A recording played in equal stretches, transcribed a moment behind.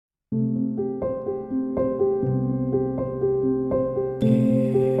Dare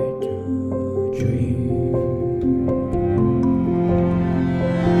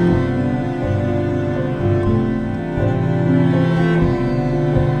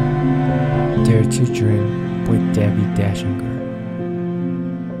to Dream with Debbie Dashinger.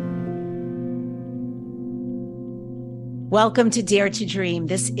 Welcome to Dare to Dream.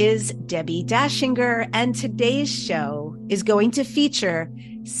 This is Debbie Dashinger, and today's show is going to feature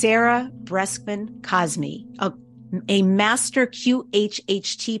Sarah Breskman-Cosme, a master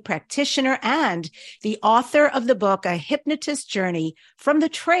QHHT practitioner and the author of the book, A Hypnotist's Journey from the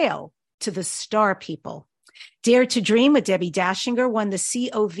Trail to the Star People. Dare to Dream with Debbie Dashinger won the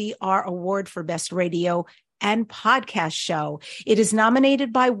COVR Award for Best Radio and Podcast Show. It is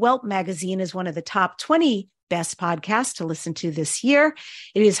nominated by Welt Magazine as one of the top 20 best podcasts to listen to this year.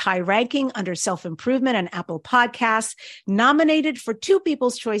 It is high ranking under self-improvement and Apple Podcasts, nominated for 2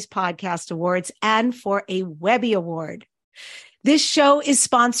 People's Choice Podcast Awards and for a Webby Award. This show is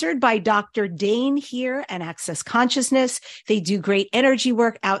sponsored by Dr. Dane Heer and Access Consciousness. They do great energy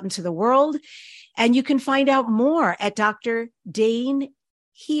work out into the world. And you can find out more at Dr. Dane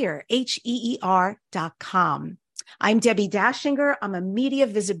Heer, HEER.com. I'm Debbie Dashinger. I'm a media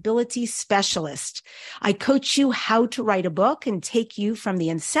visibility specialist. I coach you how to write a book and take you from the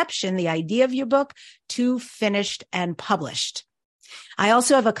inception, the idea of your book, to finished and published. I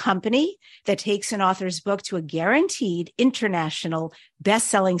also have a company that takes an author's book to a guaranteed international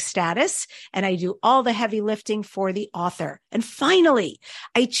best-selling status, and I do all the heavy lifting for the author. And finally,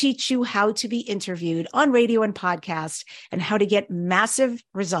 I teach you how to be interviewed on radio and podcast and how to get massive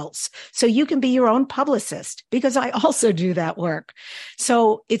results so you can be your own publicist, because I also do that work.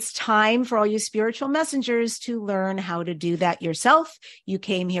 So it's time for all you spiritual messengers to learn how to do that yourself. You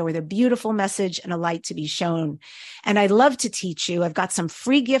came here with a beautiful message and a light to be shown. And I'd love to teach you. I've got some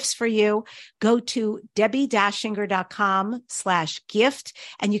free gifts for you. Go to debbiedashinger.com/gift,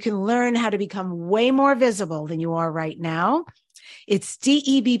 and you can learn how to become way more visible than you are right now. It's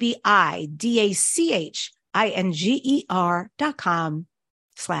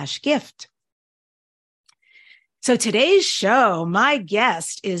DEBBIDACHINGER.com/gift. So today's show, my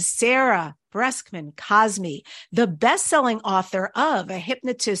guest is Sarah Breskman-Cosme, the best-selling author of A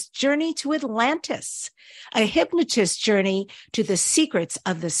Hypnotist's Journey to Atlantis, A Hypnotist's Journey to the Secrets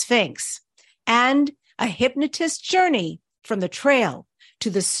of the Sphinx, and A Hypnotist's Journey from the Trail to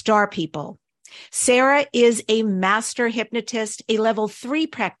the Star People. Sarah is a master hypnotist, a level 3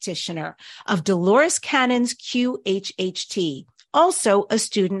 practitioner of Dolores Cannon's QHHT, also a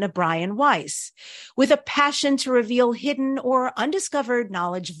student of Brian Weiss, with a passion to reveal hidden or undiscovered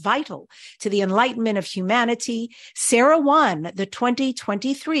knowledge vital to the enlightenment of humanity. Sarah won the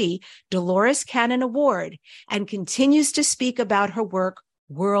 2023 Dolores Cannon Award and continues to speak about her work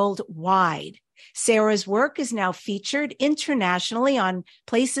worldwide. Sarah's work is now featured internationally on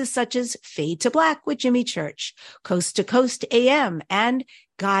places such as Fade to Black with Jimmy Church, Coast to Coast AM, and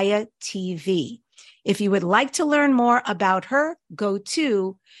Gaia TV. If you would like to learn more about her, go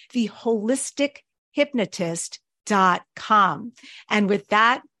to theholistichuhypnotist.com. And with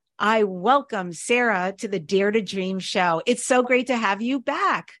that, I welcome Sarah to the Dare to Dream show. It's so great to have you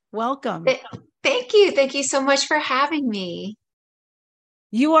back. Welcome. Thank you. Thank you so much for having me.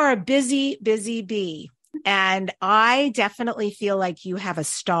 You are a busy, busy bee. And I definitely feel like you have a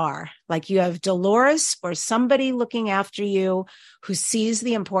star, like you have Dolores or somebody looking after you who sees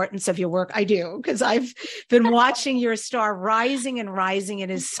the importance of your work. I do, because I've been watching your star rising and rising. It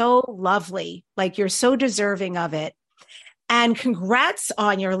is so lovely. Like you're so deserving of it. And congrats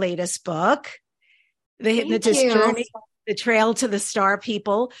on your latest book, The Hypnotist's Journey, The Trail to the Star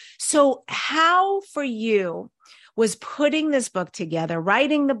People. So how for you was putting this book together,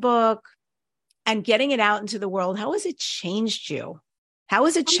 writing the book, and getting it out into the world? How has it changed you? How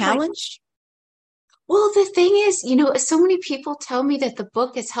has it challenged? Well, the thing is, so many people tell me that the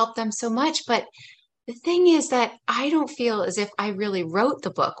book has helped them so much, but the thing is that I don't feel as if I really wrote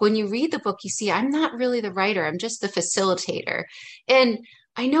the book. When you read the book, you see, I'm not really the writer. I'm just the facilitator. And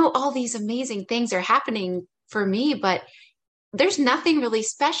I know all these amazing things are happening for me, but there's nothing really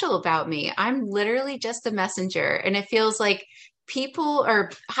special about me. I'm literally just a messenger. And it feels like people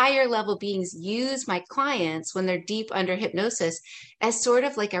or higher level beings use my clients when they're deep under hypnosis as sort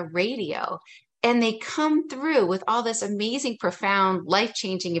of like a radio. And they come through with all this amazing, profound,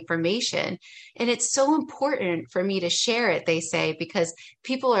 life-changing information. And it's so important for me to share it, they say, because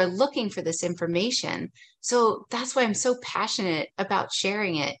people are looking for this information. So that's why I'm so passionate about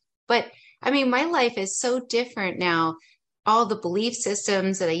sharing it. But I mean, my life is so different now. All the belief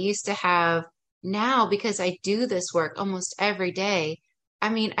systems that I used to have now, because I do this work almost every day, I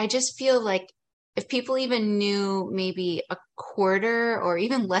mean, I just feel like if people even knew maybe a quarter or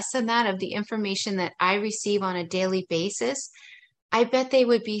even less than that of the information that I receive on a daily basis, I bet they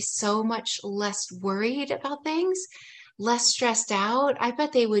would be so much less worried about things, less stressed out. I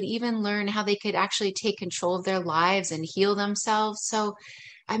bet they would even learn how they could actually take control of their lives and heal themselves. So,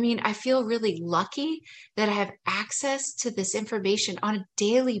 I mean, I feel really lucky that I have access to this information on a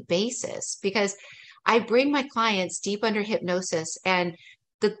daily basis because I bring my clients deep under hypnosis, and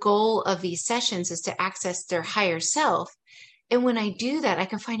the goal of these sessions is to access their higher self. And when I do that, I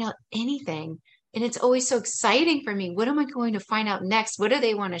can find out anything. And it's always so exciting for me. What am I going to find out next? What do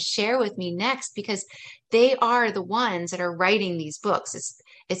they want to share with me next? Because they are the ones that are writing these books.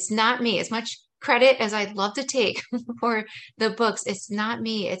 It's not me. As much credit as I'd love to take for the books, it's not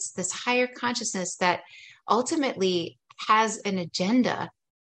me. It's this higher consciousness that ultimately has an agenda.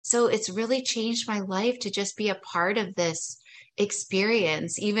 So it's really changed my life to just be a part of this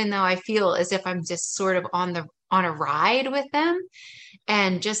experience, even though I feel as if I'm just sort of on a ride with them.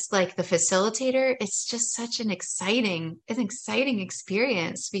 And just like the facilitator, it's just such an exciting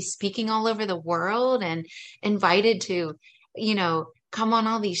experience to be speaking all over the world and invited to, come on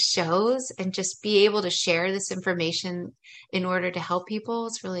all these shows and just be able to share this information in order to help people.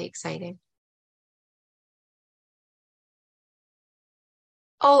 It's really exciting.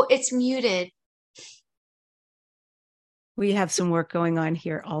 Oh, it's muted. We have some work going on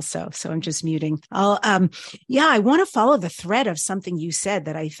here also, so I'm just muting. I want to follow the thread of something you said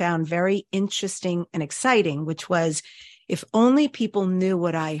that I found very interesting and exciting, which was if only people knew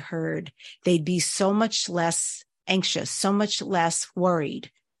what I heard, they'd be so much less anxious, so much less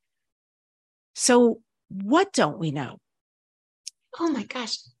worried. So what don't we know? Oh my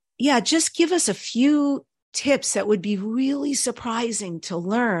gosh. Yeah, just give us a few tips that would be really surprising to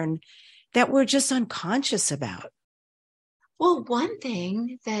learn that we're just unconscious about. Well, one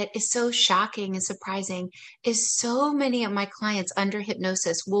thing that is so shocking and surprising is so many of my clients under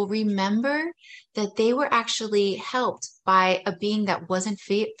hypnosis will remember that they were actually helped by a being that wasn't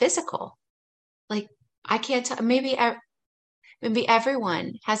physical. Like, I can't tell, maybe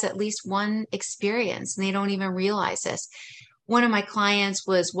everyone has at least one experience and they don't even realize this. One of my clients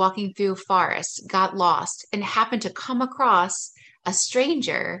was walking through a forest, got lost, and happened to come across a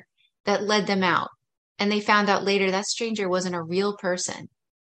stranger that led them out. And they found out later that stranger wasn't a real person.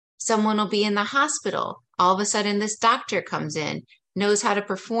 Someone will be in the hospital. All of a sudden, this doctor comes in, knows how to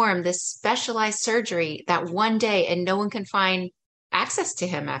perform this specialized surgery that one day, and no one can find access to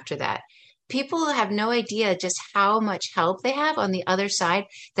him after that. People have no idea just how much help they have on the other side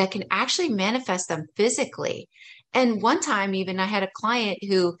that can actually manifest them physically. And one time, even I had a client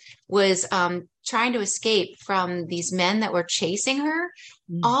who was trying to escape from these men that were chasing her.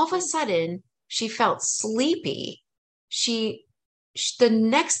 All of a sudden, she felt sleepy. The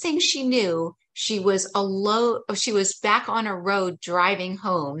next thing she knew, she was alone. She was back on a road driving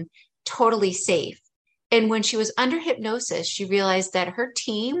home, totally safe. And when she was under hypnosis, she realized that her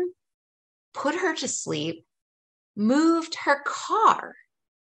team put her to sleep, moved her car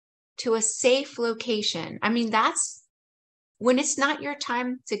to a safe location. I mean, that's when it's not your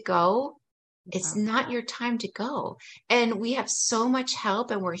time to go. It's not your time to go. And we have so much help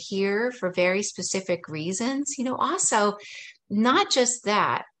and we're here for very specific reasons. Also, not just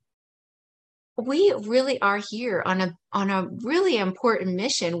that, we really are here on a really important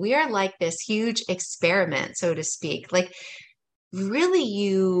mission. We are like this huge experiment, so to speak. Like, really,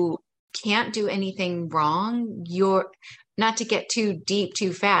 you can't do anything wrong. You're not to get too deep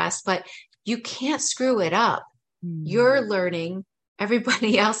too fast, but you can't screw it up. You're learning.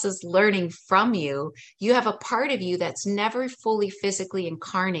 Everybody else is learning from you. You have a part of you that's never fully physically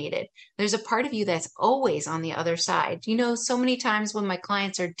incarnated. There's a part of you that's always on the other side. So many times when my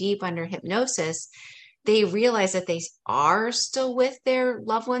clients are deep under hypnosis, they realize that they are still with their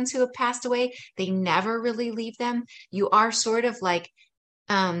loved ones who have passed away. They never really leave them. You are sort of like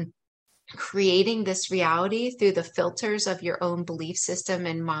creating this reality through the filters of your own belief system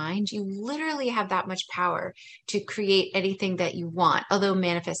and mind. You literally have that much power to create anything that you want, although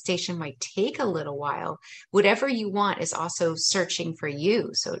manifestation might take a little while. Whatever you want is also searching for you,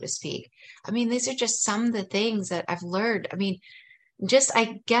 so to speak. I mean, these are just some of the things that I've learned. I mean,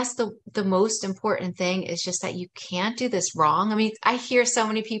 I guess the most important thing is just that you can't do this wrong. I mean, I hear so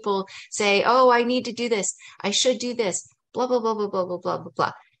many people say, oh, I need to do this. I should do this, blah, blah, blah, blah, blah, blah, blah, blah,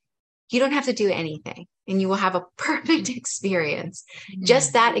 blah. You don't have to do anything and you will have a perfect experience.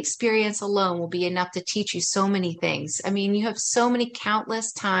 Just that experience alone will be enough to teach you so many things. I mean, you have so many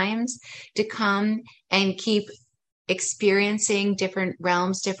countless times to come and keep experiencing different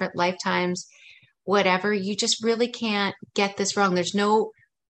realms, different lifetimes, whatever, you just really can't get this wrong. There's no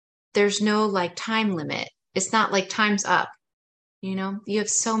like time limit. It's not like time's up. You have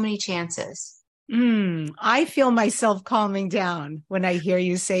so many chances. I feel myself calming down when I hear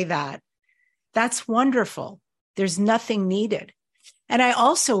you say that. That's wonderful. There's nothing needed. And I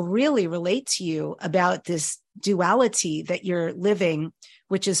also really relate to you about this duality that you're living,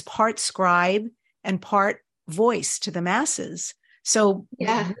 which is part scribe and part voice to the masses. So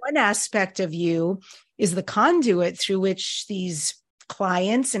one aspect of you is the conduit through which these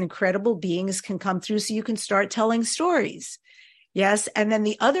clients and incredible beings can come through so you can start telling stories. Yes. And then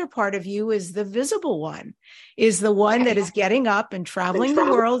the other part of you is the visible one, is the one that is getting up and traveling the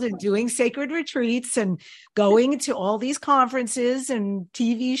world and doing sacred retreats and going to all these conferences and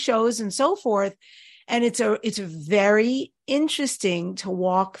TV shows and so forth. And it's very interesting to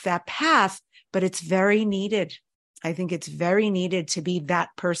walk that path, but it's very needed. I think it's very needed to be that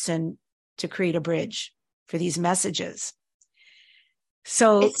person to create a bridge for these messages.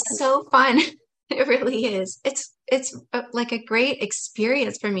 So it's so fun. It really is. It's like a great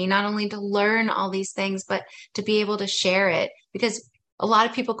experience for me, not only to learn all these things, but to be able to share it, because a lot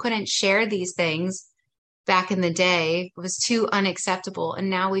of people couldn't share these things back in the day. It was too unacceptable.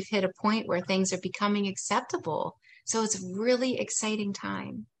 And now we've hit a point where things are becoming acceptable. So it's a really exciting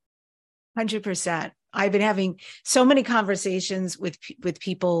time. 100%. I've been having so many conversations with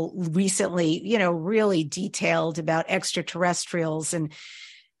people recently, really detailed about extraterrestrials and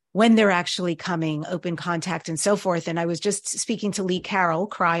when they're actually coming, open contact and so forth. And I was just speaking to Lee Carroll,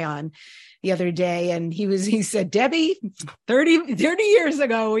 Cryon, the other day, and he said, Debbie, 30 years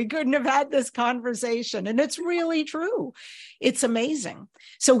ago, we couldn't have had this conversation. And it's really true. It's amazing.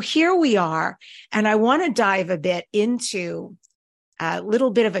 So here we are. And I want to dive a bit into a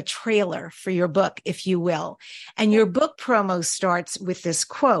little bit of a trailer for your book, if you will. And your book promo starts with this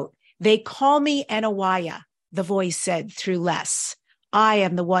quote: "They call me Anawaya," the voice said through Les. "I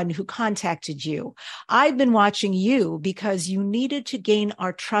am the one who contacted you. I've been watching you because you needed to gain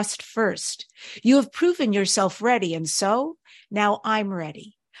our trust first. You have proven yourself ready, and so now I'm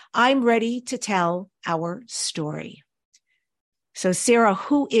ready. I'm ready to tell our story." So, Sarah,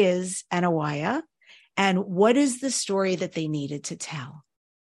 who is Anawaya, and what is the story that they needed to tell?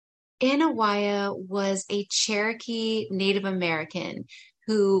 Anawaya was a Cherokee Native American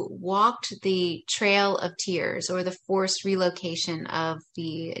who walked the Trail of Tears, or the forced relocation of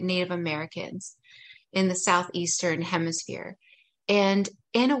the Native Americans in the Southeastern Hemisphere. And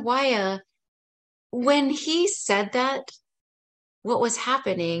Anawaya, when he said that, what was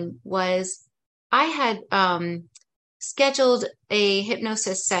happening was I had scheduled a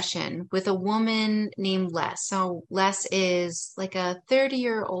hypnosis session with a woman named Les. So Les is like a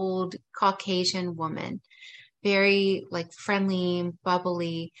 30-year-old Caucasian woman, very like friendly,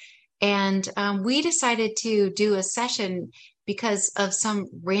 bubbly. And we decided to do a session because of some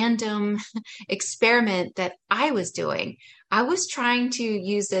random experiment that I was doing. I was trying to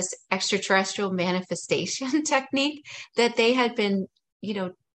use this extraterrestrial manifestation technique that they had been,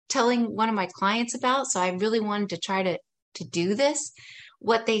 telling one of my clients about. So I really wanted to try to do this.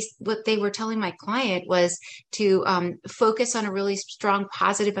 What they were telling my client was to focus on a really strong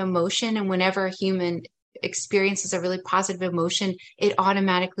positive emotion. And whenever a human experiences a really positive emotion, it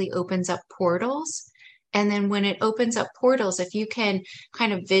automatically opens up portals. And then when it opens up portals, if you can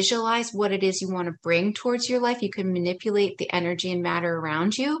kind of visualize what it is you want to bring towards your life, you can manipulate the energy and matter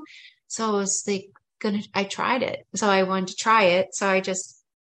around you. So I was like, I tried it. So I wanted to try it. So I just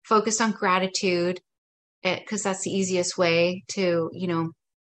focused on gratitude, because that's the easiest way to,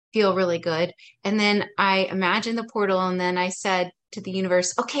 feel really good. And then I imagined the portal, and then I said to the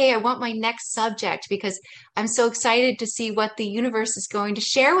universe, okay, I want my next subject, because I'm so excited to see what the universe is going to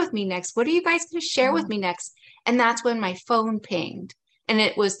share with me next. What are you guys going to share with me next? And that's when my phone pinged, and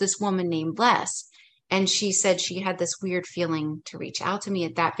it was this woman named Les. And she said she had this weird feeling to reach out to me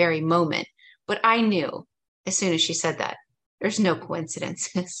at that very moment. But I knew as soon as she said that, there's no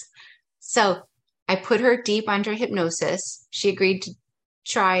coincidences. So I put her deep under hypnosis. She agreed to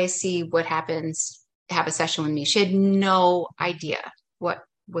try, see what happens, have a session with me. She had no idea what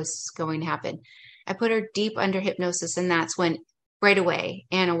was going to happen. I put her deep under hypnosis, and that's when right away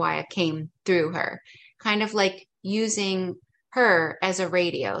Anawaya came through her, kind of like using her as a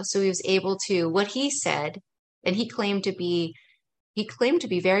radio. So he was able to, what he said, and he claimed to be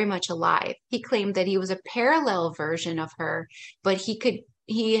very much alive. He claimed that he was a parallel version of her, but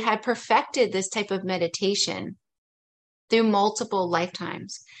he had perfected this type of meditation through multiple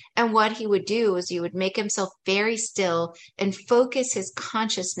lifetimes. And what he would do is he would make himself very still and focus his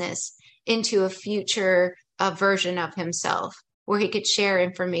consciousness into a future version of himself, where he could share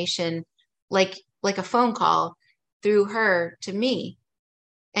information like like a phone call through her to me.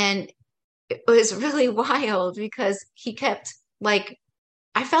 And it was really wild because he kept like,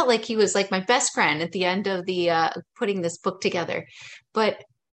 I felt like he was like my best friend at the end of the putting this book together. But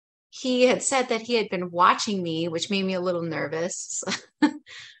he had said that he had been watching me, which made me a little nervous.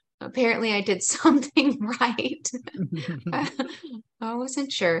 Apparently I did something right. I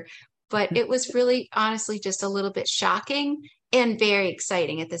wasn't sure, but it was really honestly just a little bit shocking and very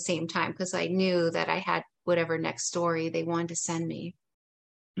exciting at the same time because I knew that I had whatever next story they wanted to send me.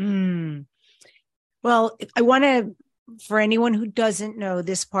 Mm. Well, I want to, for anyone who doesn't know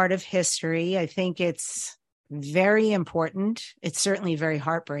this part of history, I think it's very important. It's certainly very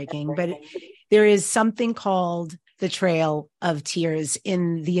heartbreaking, but there is something called the Trail of Tears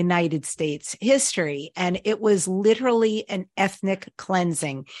in the United States history. And it was literally an ethnic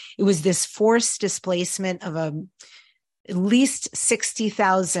cleansing. It was this forced displacement of at least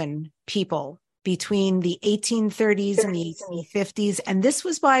 60,000 people between the 1830s and the 1850s. And this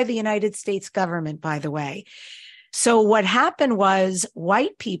was by the United States government, by the way. So what happened was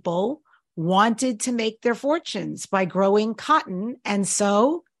white people wanted to make their fortunes by growing cotton. And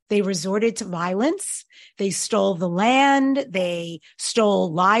so they resorted to violence. They stole the land. They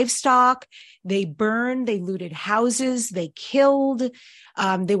stole livestock. They burned. They looted houses. They killed.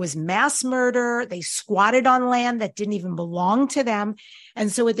 There was mass murder. They squatted on land that didn't even belong to them. And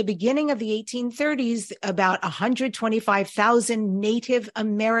so at the beginning of the 1830s, about 125,000 Native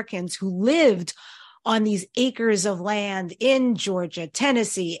Americans who lived on these acres of land in Georgia,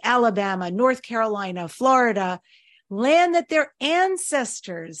 Tennessee, Alabama, North Carolina, Florida, land that their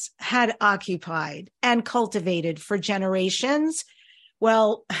ancestors had occupied and cultivated for generations.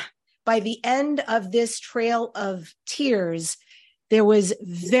 Well, by the end of this Trail of Tears, there was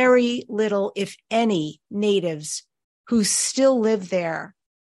very little, if any, natives who still lived there.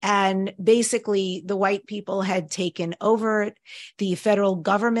 And basically, the white people had taken over it. The federal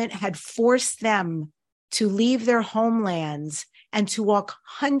government had forced them to leave their homelands and to walk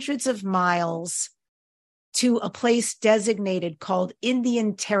hundreds of miles to a place designated called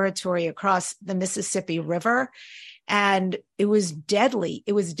Indian Territory across the Mississippi River. And it was deadly.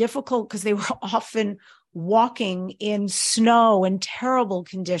 It was difficult because they were often walking in snow and terrible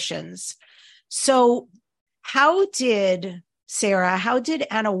conditions. So Sarah, how did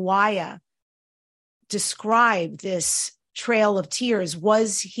Anawaya describe this Trail of Tears?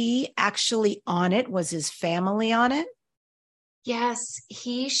 Was he actually on it? Was his family on it? Yes,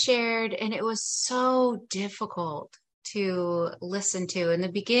 he shared, and it was so difficult to listen to. In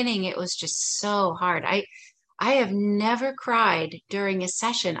the beginning, it was just so hard. I have never cried during a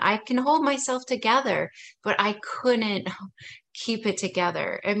session. I can hold myself together, but I couldn't keep it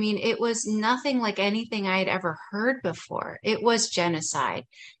together. I mean, it was nothing like anything I had ever heard before. It was genocide.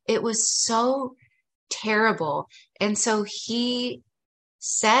 It was so terrible. And so he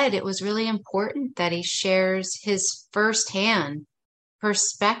said it was really important that he shares his firsthand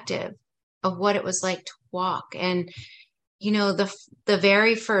perspective of what it was like to walk. And, you know, the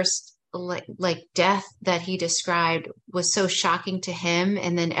very first like death that he described was so shocking to him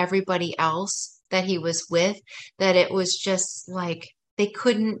and then everybody else that he was with, that it was just like they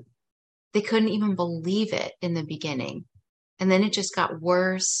couldn't even believe it in the beginning. And then it just got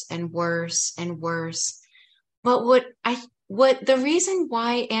worse and worse and worse. But what the reason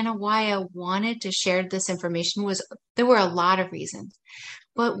why Anawaya wanted to share this information was, there were a lot of reasons.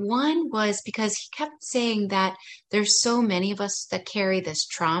 But one was because he kept saying that there's so many of us that carry this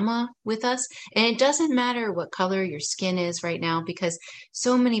trauma with us. And it doesn't matter what color your skin is right now, because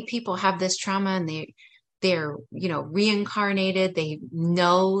so many people have this trauma and they're, you know, reincarnated. They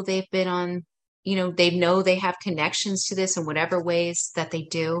know they've been on, you know, they know they have connections to this in whatever ways that they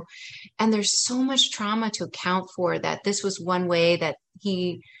do. And there's so much trauma to account for that this was one way that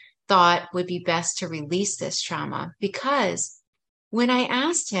he thought would be best to release this trauma. Because when I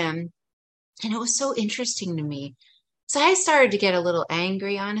asked him, and it was so interesting to me, so I started to get a little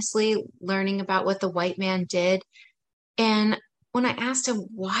angry, honestly, learning about what the white man did. And when I asked him,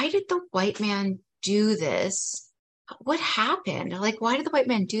 why did the white man do this? What happened? Like, why did the white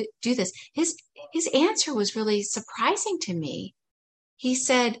man do this? His answer was really surprising to me. He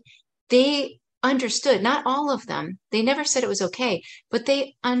said they understood, not all of them, they never said it was okay, but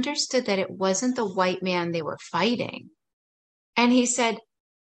they understood that it wasn't the white man they were fighting. And he said,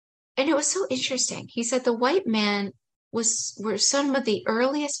 and it was so interesting, he said the white man were some of the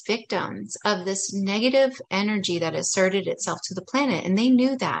earliest victims of this negative energy that asserted itself to the planet. And they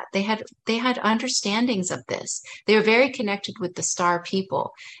knew that. They had understandings of this. They were very connected with the star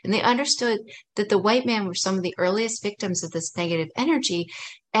people. And they understood that the white man were some of the earliest victims of this negative energy.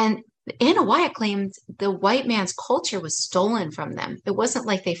 And Anawaya claimed the white man's culture was stolen from them. It wasn't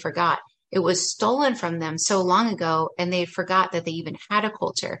like they forgot. It was stolen from them so long ago, and they forgot that they even had a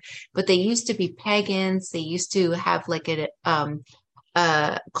culture. But they used to be pagans. They used to have like a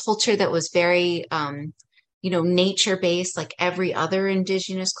culture that was very, nature based, like every other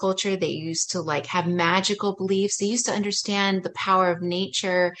indigenous culture. They used to like have magical beliefs. They used to understand the power of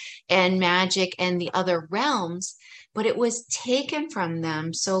nature and magic and the other realms, but it was taken from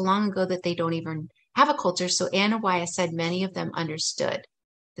them so long ago that they don't even have a culture. So Anawaya said many of them understood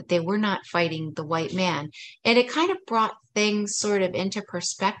that they were not fighting the white man. And it kind of brought things sort of into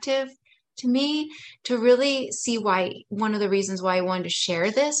perspective to me, to really see why. One of the reasons why I wanted to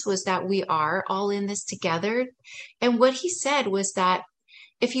share this was that we are all in this together. And what he said was that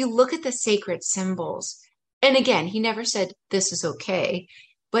if you look at the sacred symbols, and again, he never said this is okay,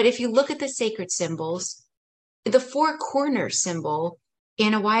 but if you look at the sacred symbols, the four corner symbol,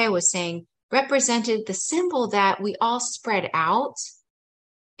 Anawaya was saying, represented the symbol that we all spread out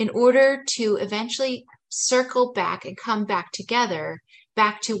in order to eventually circle back and come back together,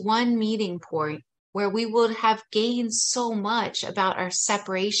 back to one meeting point where we would have gained so much about our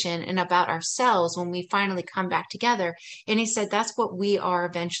separation and about ourselves when we finally come back together. And he said that's what we are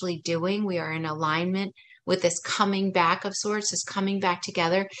eventually doing. We are in alignment with this coming back of sorts, this coming back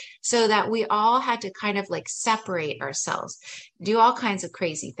together, so that we all had to kind of like separate ourselves, do all kinds of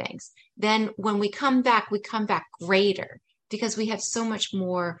crazy things. Then when we come back greater because we have so much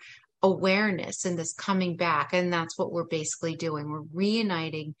more awareness in this coming back. And that's what we're basically doing. We're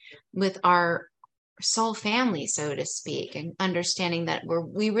reuniting with our soul family, so to speak, and understanding that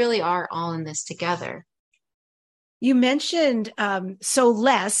we really are all in this together. You mentioned, so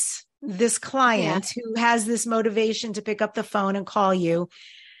Les, this client who has this motivation to pick up the phone and call you.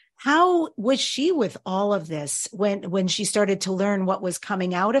 How was she with all of this when she started to learn what was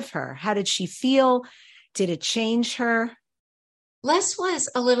coming out of her? How did she feel? Did it change her? Les was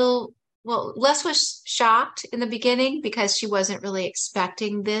shocked in the beginning because she wasn't really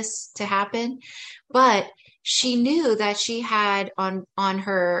expecting this to happen, but she knew that she had on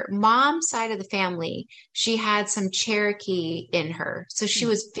her mom's side of the family, she had some Cherokee in her. So she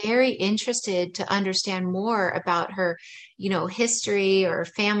was very interested to understand more about her, history or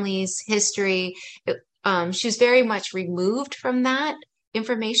family's history. She was very much removed from that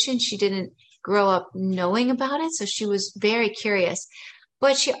information. She didn't grow up knowing about it. So she was very curious.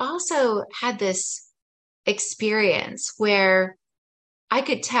 But she also had this experience where I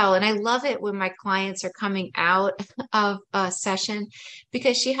could tell, and I love it when my clients are coming out of a session,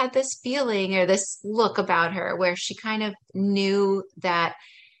 because she had this feeling or this look about her where she kind of knew that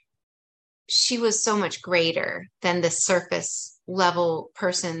she was so much greater than the surface level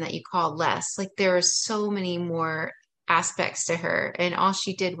person that you call Les. Like there are so many more aspects to her, and all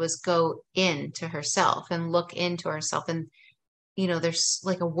she did was go into herself and look into herself, and there's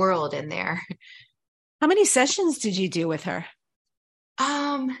like a world in there. How many sessions did you do with her?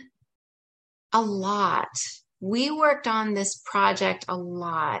 A lot. We worked on this project a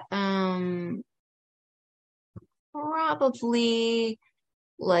lot. Probably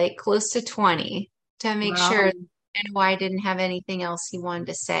like close to 20 to make sure and why I didn't have anything else he wanted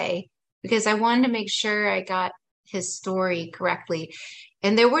to say, because I wanted to make sure I got his story correctly.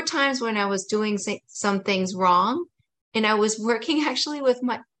 And there were times when I was doing some things wrong, and I was working actually with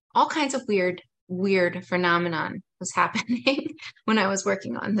all kinds of weird phenomenon was happening when I was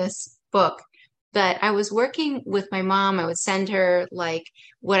working on this book. But I was working with my mom. I would send her like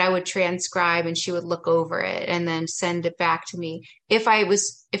what I would transcribe, and she would look over it and then send it back to me. If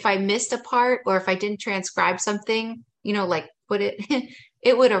I missed a part, or if I didn't transcribe something, like put it,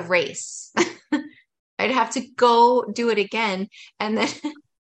 it would erase. I'd have to go do it again. And then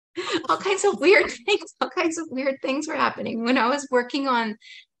all kinds of weird things were happening. When I was working on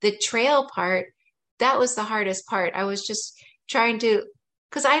the trail part, that was the hardest part. I was just trying to,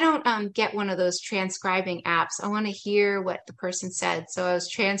 because I don't get one of those transcribing apps. I want to hear what the person said. So I was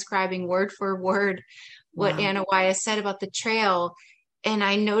transcribing word for word what Anawaya said about the trail. And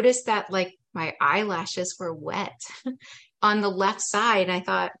I noticed that like my eyelashes were wet on the left side. And I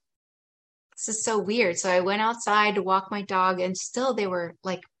thought, this is so weird. So I went outside to walk my dog, and still they were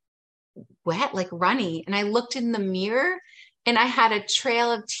like wet, like runny. And I looked in the mirror, and I had a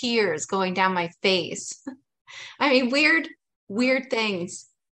trail of tears going down my face. I mean, weird things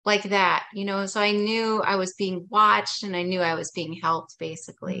like that, so I knew I was being watched, and I knew I was being helped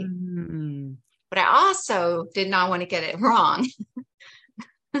basically. Mm-hmm. But I also did not want to get it wrong.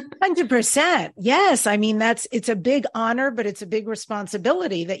 100%. Yes. I mean, it's a big honor, but it's a big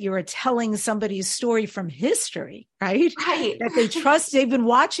responsibility that you are telling somebody's story from history, right? Right. That they've been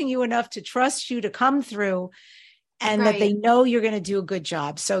watching you enough to trust you to come through, and that they Right. know you're going to do a good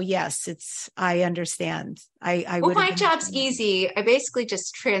job. So yes, I understand. I Well, would have my been. job's easy. I basically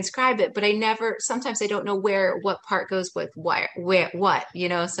just transcribe it, but sometimes I don't know what part goes with what,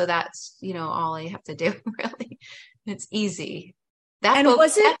 so that's, all I have to do, really. It's easy. And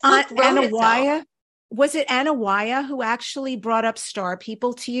was it That book wrote itself. Anawaya? Was it Anawaya who actually brought up star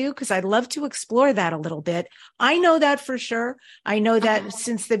people to you? Because I'd love to explore that a little bit. I know that for sure. I know that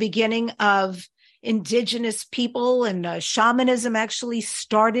since the beginning of indigenous people and shamanism actually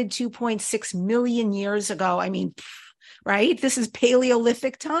started 2.6 million years ago. I mean, right? This is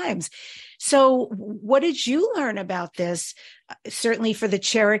Paleolithic times. So what did you learn about this? Certainly for the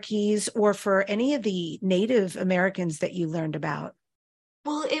Cherokees or for any of the Native Americans that you learned about?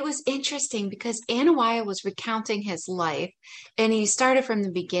 Well, it was interesting because Anawaya was recounting his life, and he started from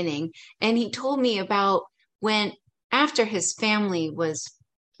the beginning, and he told me about when after his family was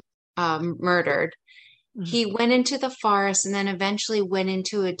murdered, he went into the forest and then eventually went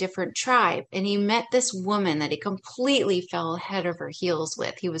into a different tribe. And he met this woman that he completely fell head over heels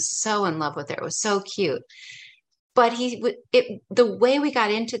with. He was so in love with her. It was so cute. But the way we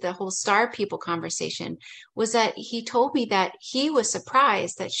got into the whole star people conversation was that he told me that he was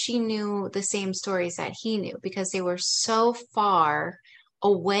surprised that she knew the same stories that he knew because they were so far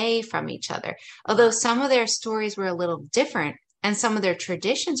away from each other. Although some of their stories were a little different, and some of their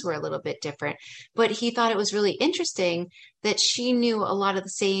traditions were a little bit different. But he thought it was really interesting that she knew a lot of the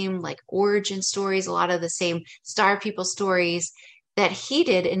same like origin stories, a lot of the same star people stories that he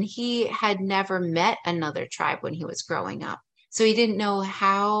did. And he had never met another tribe when he was growing up. So he didn't know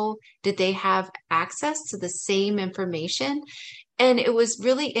how did they have access to the same information. And it was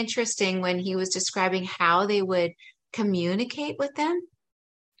really interesting when he was describing how they would communicate with them.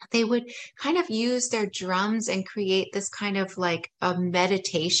 They would kind of use their drums and create this kind of like a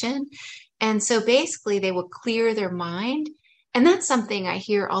meditation. And so basically they would clear their mind. And that's something I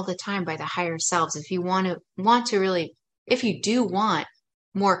hear all the time by the higher selves. If you want to really, if you do want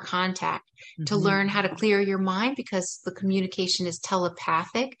more contact, to learn how to clear your mind because the communication is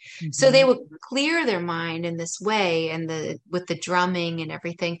telepathic. So they would clear their mind in this way and with the drumming and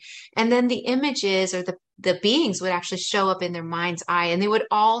everything. And then the images or the beings would actually show up in their mind's eye and they would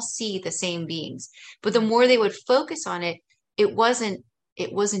all see the same beings. But the more they would focus on it, it wasn't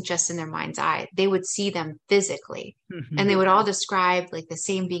just in their mind's eye. They would see them physically and they would all describe like the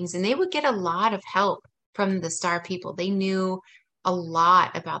same beings and they would get a lot of help from the star people. They knew a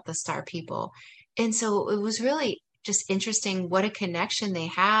lot about the star people. And so it was really just interesting what a connection they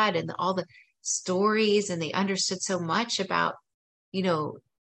had and all the stories, and they understood so much about,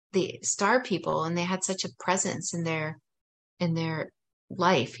 the star people, and they had such a presence in their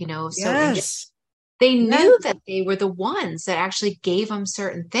life, So Yes. they knew that they were the ones that actually gave them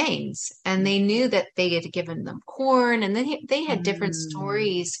certain things, and they knew that they had given them corn, and then they had different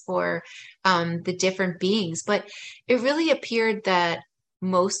stories for the different beings. But it really appeared that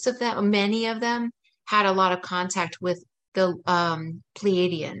many of them had a lot of contact with the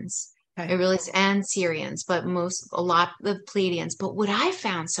Pleiadians. Okay. It really is, and Syrians, but a lot of Pleiadians. But what I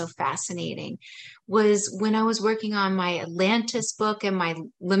found so fascinating was when I was working on my Atlantis book and my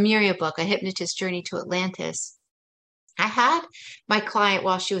Lemuria book, A Hypnotist's Journey to Atlantis. I had my client,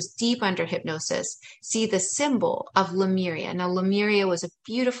 while she was deep under hypnosis, see the symbol of Lemuria. Now, Lemuria was a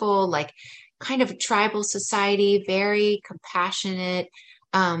beautiful, like, kind of tribal society, very compassionate,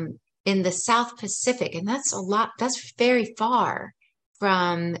 in the South Pacific. And that's very far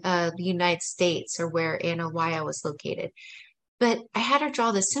from the United States or where Anawaya was located. But I had her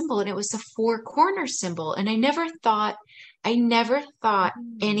draw the symbol, and it was the four corner symbol. And I never thought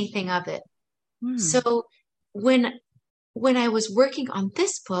anything of it. So when I was working on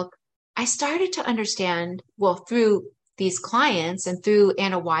this book, I started to understand, well, through these clients and through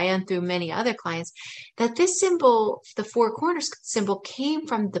Anawaya and through many other clients, that this symbol, the four corners symbol, came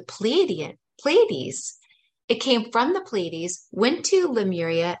from the Pleiades. It came from the Pleiades, went to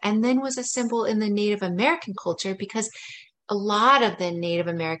Lemuria, and then was a symbol in the Native American culture, because a lot of the Native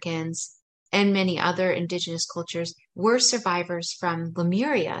Americans and many other indigenous cultures were survivors from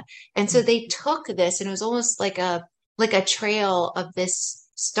Lemuria. And so they took this, and it was almost like a trail of this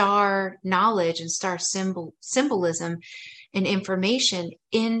star knowledge and star symbolism and information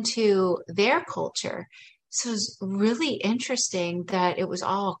into their culture. So it's really interesting that it was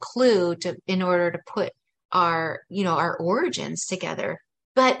all a clue in order to put our origins together.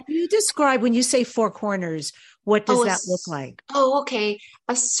 But you describe, when you say four corners, What does Oh, that look like? okay.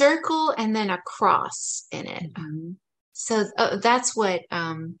 A circle and then a cross in it. Mhm. So that's what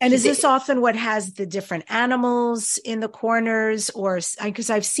And he is this did. often what has the different animals in the corners, or because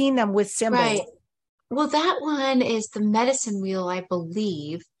I've seen them with symbols? Right. Well, that one is the medicine wheel, I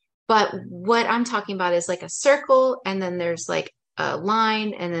believe. But what I'm talking about is like a circle, and then there's like a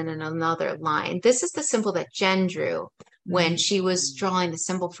line, and then another line. This is the symbol that Jen drew when Mhm. she was drawing the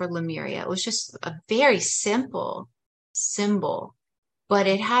symbol for Lemuria. It was just a very simple symbol, but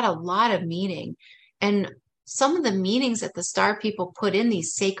it had a lot of meaning. And some of the meanings that the star people put in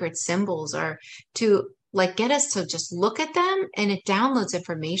these sacred symbols are to like get us to just look at them, and it downloads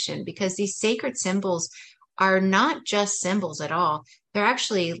information, because these sacred symbols are not just symbols at all. They're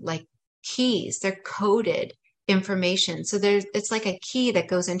actually like keys. They're coded information. So it's like a key that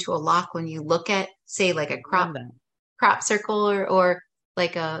goes into a lock when you look at, say, like a Love that. crop circle, or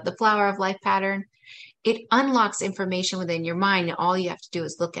like the flower of life pattern. It unlocks information within your mind, and all you have to do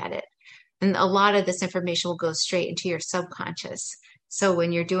is look at it. And a lot of this information will go straight into your subconscious. So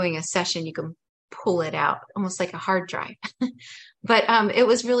when you're doing a session, you can pull it out almost like a hard drive. But it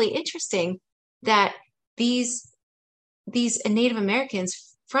was really interesting that these Native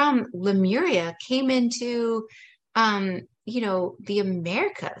Americans from Lemuria came into the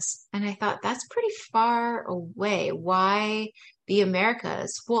Americas. And I thought that's pretty far away. Why the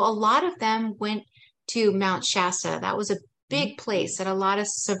Americas? Well, a lot of them went to Mount Shasta. That was a big place that a lot of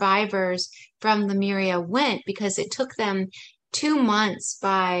survivors from Lemuria went, because it took them 2 months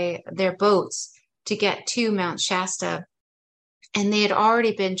by their boats to get to Mount Shasta. And they had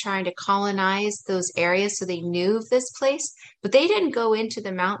already been trying to colonize those areas, so they knew of this place, but they didn't go into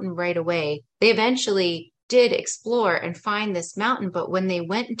the mountain right away. They eventually did explore and find this mountain, but when they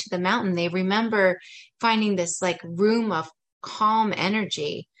went into the mountain, they remember finding this like room of calm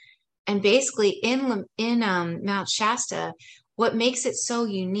energy. And basically in Mount Shasta, what makes it so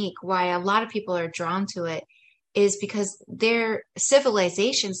unique, why a lot of people are drawn to it, is because their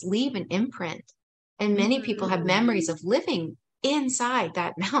civilizations leave an imprint. And many people have memories of living inside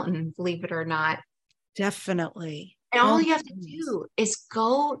that mountain, believe it or not. Definitely. And Oh all you my have to goodness. do is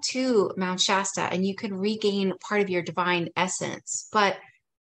go to Mount Shasta, and you can regain part of your divine essence. But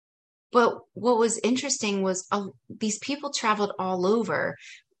what was interesting was these people traveled all over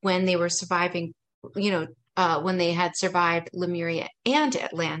when they were surviving, when they had survived Lemuria and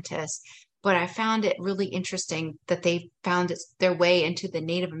Atlantis. But I found it really interesting that they found their way into the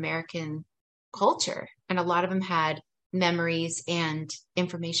Native American culture. And a lot of them had memories and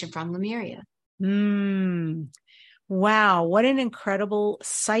information from Lemuria. Mm. Wow, what an incredible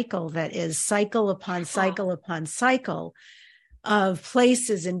cycle that is, cycle upon cycle upon cycle of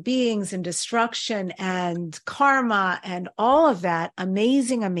places and beings and destruction and karma and all of that.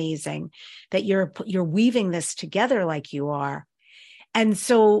 Amazing, amazing that you're weaving this together like you are. And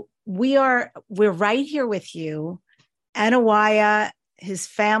so we're right here with you. Anawaya, his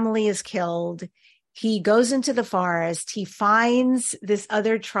family is killed. He goes into the forest. He finds this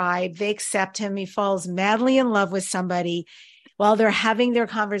other tribe. They accept him. He falls madly in love with somebody. While they're having their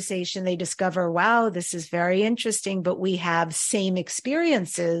conversation, they discover, wow, this is very interesting, but we have same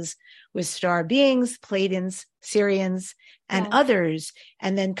experiences with star beings, Pleiadians, Sirians, and others.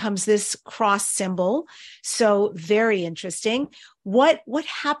 And then comes this cross symbol. So very interesting. What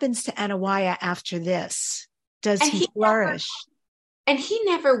happens to Anawaya after this? Does And he flourish? he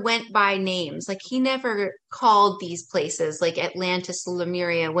never went by names. Like he never called these places like Atlantis,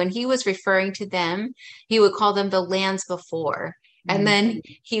 Lemuria. When he was referring to them, he would call them the lands before. And then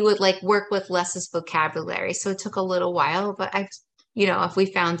he would like work with less vocabulary. So it took a little while, but if we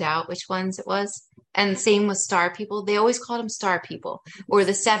found out which ones it was. And same with star people. They always called them star people, or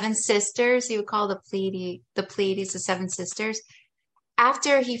the seven sisters. He would call the Pleiades the seven sisters.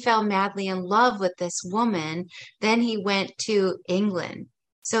 After he fell madly in love with this woman, then he went to England.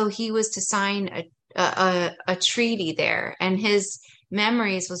 So he was to sign a treaty there, and his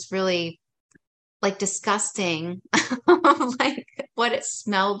memories was really like disgusting, like what it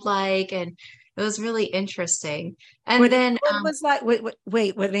smelled like, and it was really interesting. And What then, England was like?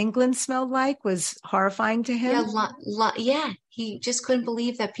 Wait, what England smelled like was horrifying to yeah, him. yeah, he just couldn't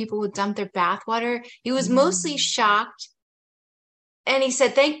believe that people would dump their bathwater. He was mostly Mm. shocked, and he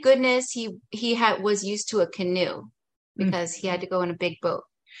said, "Thank goodness was used to a canoe, Mm. because he had to go in a big boat."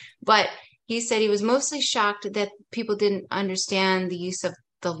 But he said he was mostly shocked that people didn't understand the use of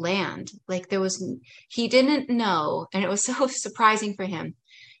the land. Like he didn't know, and it was so surprising for him.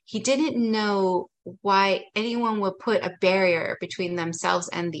 He didn't know why anyone would put a barrier between themselves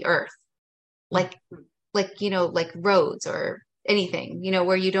and the earth, like like roads or anything,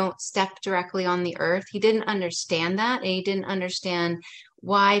 where you don't step directly on the earth. He didn't understand that. And he didn't understand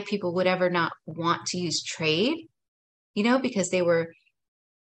why people would ever not want to use trade, because they were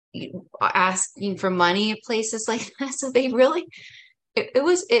asking for money at places like that. So they really, it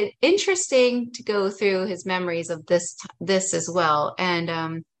was interesting to go through his memories of this as well. And,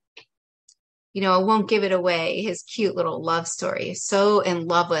 I won't give it away, his cute little love story, so in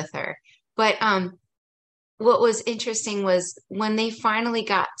love with her. But, what was interesting was when they finally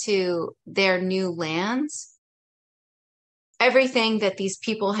got to their new lands, everything that these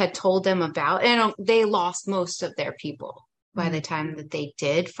people had told them about, and they lost most of their people by the time that they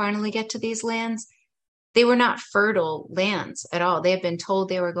did finally get to these lands. They were not fertile lands at all. They had been told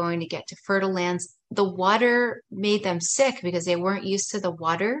they were going to get to fertile lands. The water made them sick because they weren't used to the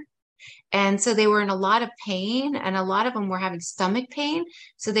water. And so they were in a lot of pain, and a lot of them were having stomach pain.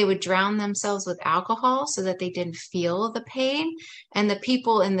 So they would drown themselves with alcohol so that they didn't feel the pain. And the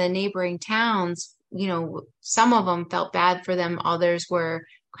people in the neighboring towns, some of them felt bad for them. Others were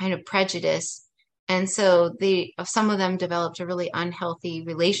kind of prejudiced. And so some of them developed a really unhealthy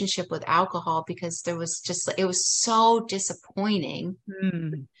relationship with alcohol because it was so disappointing.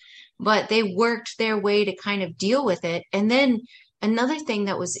 But they worked their way to kind of deal with it. And then another thing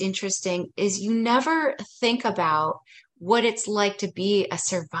that was interesting is you never think about what it's like to be a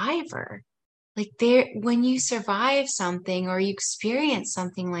survivor. Like when you survive something or you experience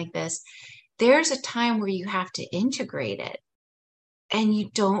something like this, there's a time where you have to integrate it. And you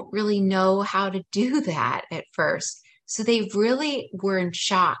don't really know how to do that at first. So they really were in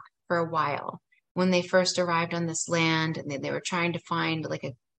shock for a while when they first arrived on this land, and they were trying to find like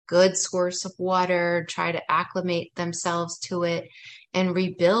a good source of water, try to acclimate themselves to it and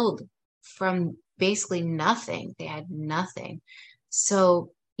rebuild from basically nothing. They had nothing.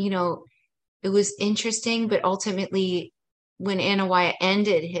 So, it was interesting, but ultimately when Anahuaya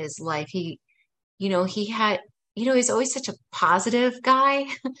ended his life, he had, he's always such a positive guy,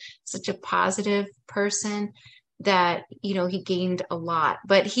 such a positive person that, he gained a lot.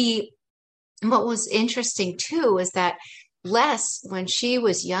 But what was interesting too is that Les, when she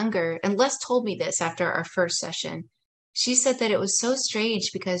was younger, and Les told me this after our first session, she said that it was so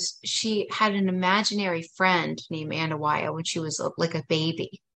strange because she had an imaginary friend named Anahuaya when she was like a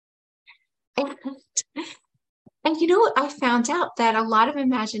baby. And I found out that a lot of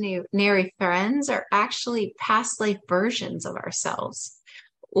imaginary friends are actually past life versions of ourselves,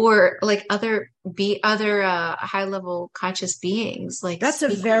 or like other high level conscious beings. Like that's a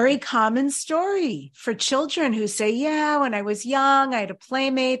very common story for children who say, yeah, when I was young, I had a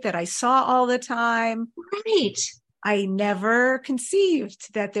playmate that I saw all the time. Right. I never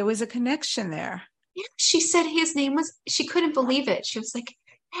conceived that there was a connection there. Yeah, she said his name was, she couldn't believe it. She was like,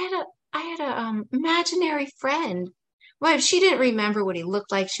 I had a imaginary friend. Well, she didn't remember what he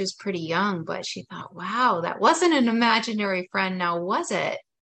looked like. She was pretty young, but she thought, wow, that wasn't an imaginary friend now, was it?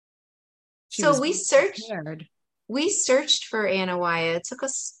 So we searched for Anahuaya. It took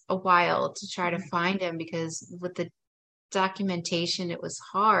us a while to try to find him because with the documentation, it was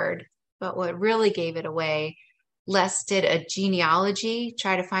hard. But what really gave it away, Les did a genealogy,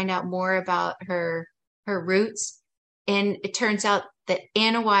 try to find out more about her roots. And it turns out that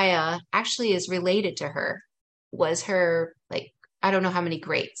Anahuaya actually is related to her, was her, like, I don't know how many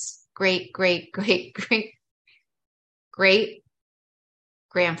greats, great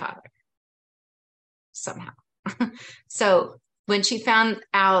grandfather somehow. So when she found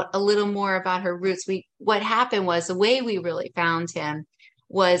out a little more about her roots, what happened was the way we really found him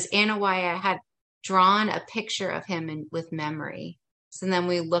was Anahuaya had drawn a picture of him with memory. So then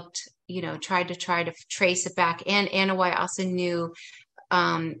we looked, tried to trace it back. And Anahuaya also knew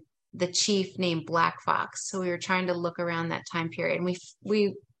the chief named Black Fox. So we were trying to look around that time period, and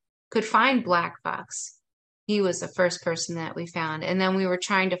we could find Black Fox. He was the first person that we found. And then we were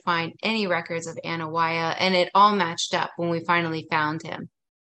trying to find any records of Anahuaya, and it all matched up when we finally found him.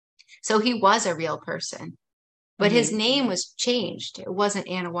 So he was a real person, but his name was changed. It wasn't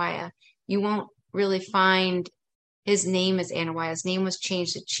Anahuaya. You won't really find his name as Anahuaya. His name was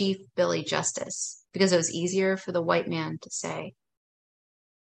changed to Chief Billy Justice because it was easier for the white man to say.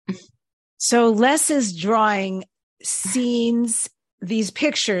 So Les is drawing scenes, these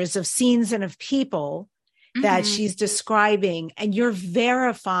pictures of scenes and of people that she's describing, and you're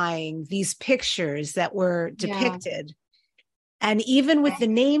verifying these pictures that were depicted. Yeah. And even with the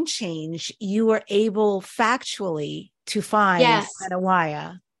name change, you were able factually to find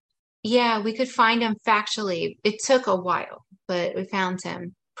Anahuaya. Yeah, we could find him factually. It took a while, but we found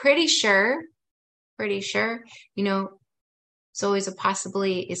him. Pretty sure. It's always a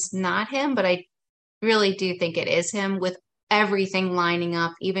possibility it's not him, but I really do think it is him with everything lining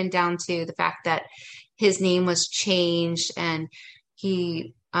up, even down to the fact that his name was changed and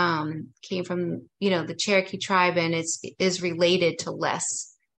he came from, the Cherokee tribe and is related to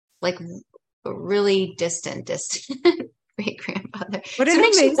Les, like a really distant great grandfather. What So an it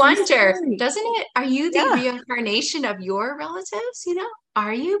makes you amazing wonder, story. doesn't it? Are you the Yeah. reincarnation of your relatives?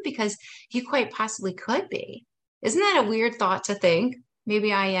 Are you? Because you quite possibly could be. Isn't that a weird thought to think?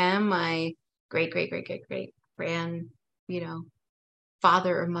 Maybe I am my great, great, great, great, great grand,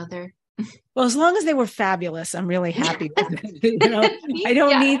 father or mother. Well, as long as they were fabulous, I'm really happy with it. I don't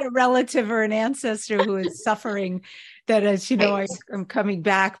Yeah, need a relative or an ancestor who is suffering that is, right. I'm coming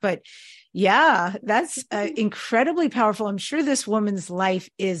back. But yeah, that's incredibly powerful. I'm sure this woman's life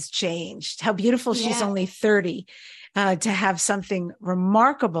is changed. How beautiful. She's Yeah. only 30 to have something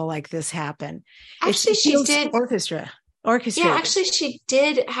remarkable like this happen. Actually, It she feels did. Yeah, orchestrated. actually, she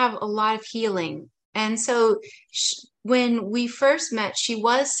did have a lot of healing. And so when we first met, she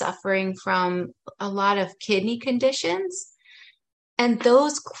was suffering from a lot of kidney conditions, and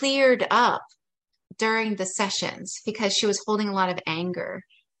those cleared up during the sessions because she was holding a lot of anger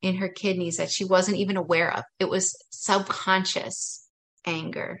in her kidneys that she wasn't even aware of. It was subconscious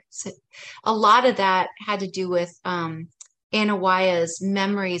anger. So a lot of that had to do with Anawaya's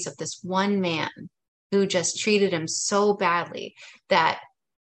memories of this one man who just treated him so badly that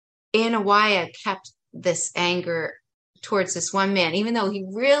Anawaya kept this anger towards this one man, even though he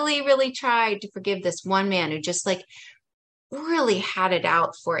really, really tried to forgive this one man who just like really had it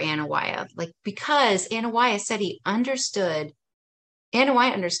out for Anawaya. Like, because Anawaya said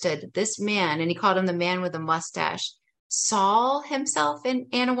Anawaya understood that this man, and he called him the man with a mustache, saw himself in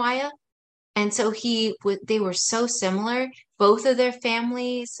Anawaya. And so they were so similar. Both of their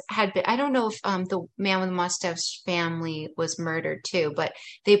families had been, I don't know if the man with the mustache family was murdered too, but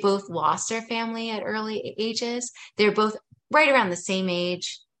they both lost their family at early ages. They're both right around the same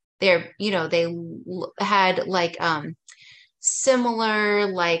age. They had like similar,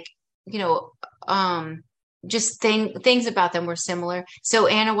 like, just things about them were similar. So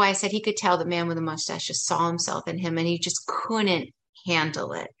Anawaya said he could tell the man with the mustache just saw himself in him and he just couldn't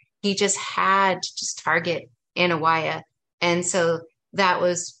handle it. He just had to just target Anawaya. And so that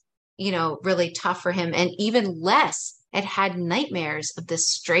was, really tough for him. And even Les had nightmares of this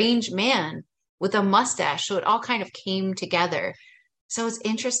strange man with a mustache. So it all kind of came together. So it's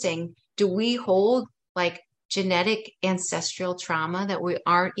interesting. Do we hold like genetic ancestral trauma that we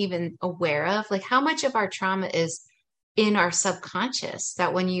aren't even aware of? Like, how much of our trauma is in our subconscious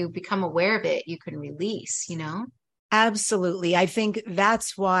that when you become aware of it, you can release, Absolutely. I think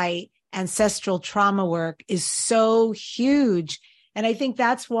that's why ancestral trauma work is so huge. And I think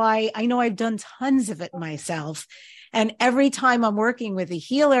that's why I know I've done tons of it myself. And every time I'm working with a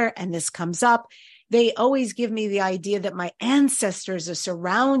healer and this comes up, they always give me the idea that my ancestors are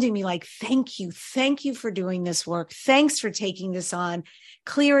surrounding me like, thank you for doing this work. Thanks for taking this on,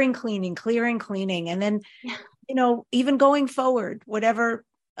 clearing, cleaning. And then, even going forward, whatever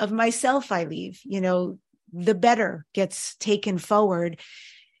of myself I leave, the better gets taken forward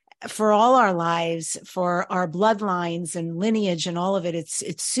for all our lives, for our bloodlines and lineage and all of it.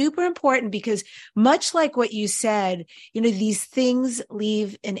 It's super important because much like what you said, these things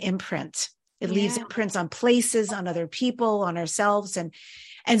leave an imprint. It leaves imprints on places, on other people, on ourselves.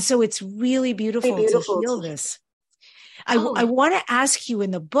 And so it's really beautiful to heal this. I want to ask you,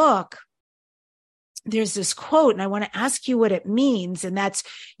 in the book, there's this quote, and I want to ask you what it means. And that's,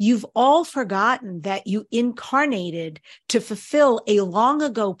 you've all forgotten that you incarnated to fulfill a long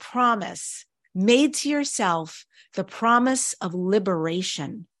ago promise made to yourself, the promise of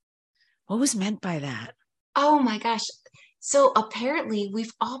liberation. What was meant by that? Oh my gosh. So apparently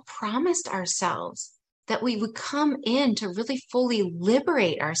we've all promised ourselves that we would come in to really fully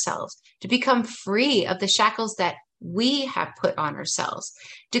liberate ourselves, to become free of the shackles that we have put on ourselves,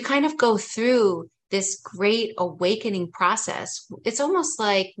 to kind of go through this great awakening process. It's almost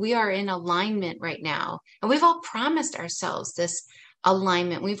like we are in alignment right now. And we've all promised ourselves this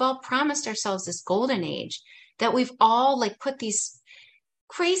alignment. We've all promised ourselves this golden age, that we've all like put these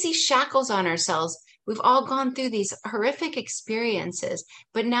crazy shackles on ourselves. We've all gone through these horrific experiences,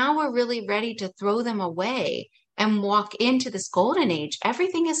 but now we're really ready to throw them away and walk into this golden age.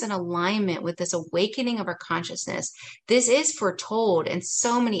 Everything is in alignment with this awakening of our consciousness. This is foretold in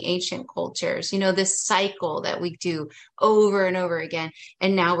so many ancient cultures, this cycle that we do over and over again.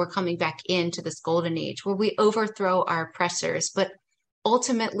 And now we're coming back into this golden age where we overthrow our oppressors. But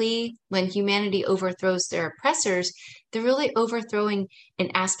ultimately, when humanity overthrows their oppressors, they're really overthrowing an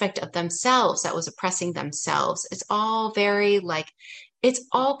aspect of themselves that was oppressing themselves. It's all very it's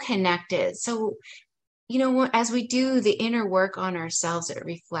all connected. So, as we do the inner work on ourselves, it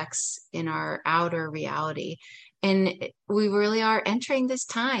reflects in our outer reality. And we really are entering this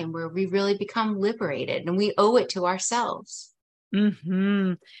time where we really become liberated, and we owe it to ourselves.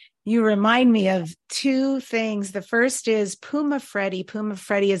 Mm-hmm. You remind me of two things. The first is Puma Freddy. Puma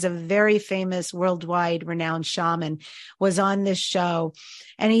Freddy is a very famous, worldwide renowned shaman, was on this show.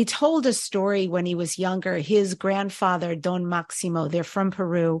 And he told a story when he was younger. His grandfather, Don Maximo, they're from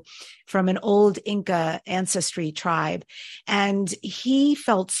Peru, from an old Inca ancestry tribe. And he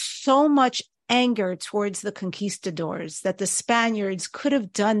felt so much anger towards the conquistadors that the Spaniards could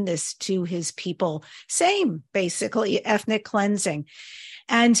have done this to his people. Same, basically, ethnic cleansing.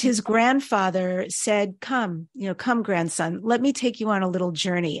 And his grandfather said, come, grandson, let me take you on a little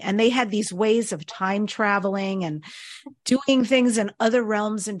journey. And they had these ways of time traveling and doing things in other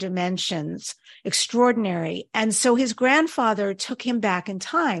realms and dimensions, extraordinary. And so his grandfather took him back in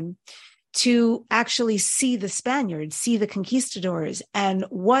time to actually see the Spaniards, see the conquistadors. And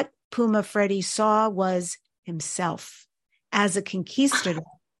what Puma Freddy saw was himself as a conquistador.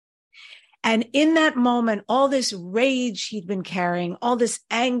 And in that moment, all this rage he'd been carrying, all this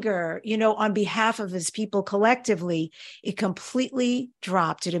anger, on behalf of his people collectively, it completely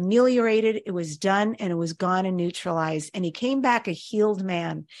dropped. It ameliorated, it was done, and it was gone and neutralized. And he came back a healed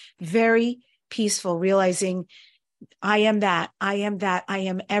man, very peaceful, realizing, I am that, I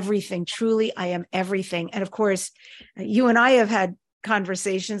am everything. Truly, I am everything. And of course, you and I have had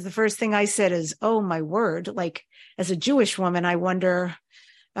conversations. The first thing I said is, oh my word, like as a Jewish woman, I wonder,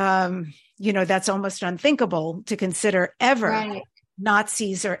 that's almost unthinkable to consider ever. Right.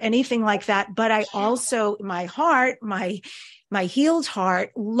 Nazis or anything like that. But I also, my heart, my healed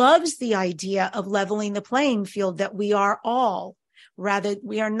heart loves the idea of leveling the playing field, that we are all, rather,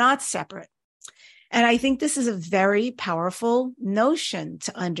 we are not separate. And I think this is a very powerful notion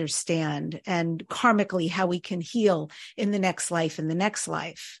to understand, and karmically how we can heal in the next life and the next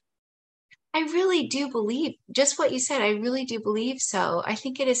life. I really do believe just what you said. I really do believe so. I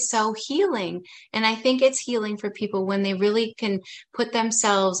think it is so healing. And I think it's healing for people when they really can put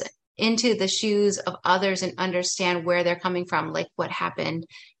themselves into the shoes of others and understand where they're coming from, like what happened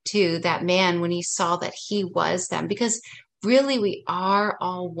to that man when he saw that he was them. Because really, we are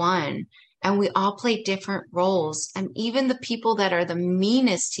all one. And we all play different roles. And even the people that are the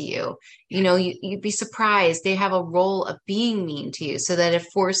meanest to you, you'd be surprised. They have a role of being mean to you so that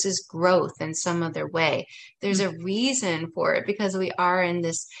it forces growth in some other way. There's a reason for it, because we are in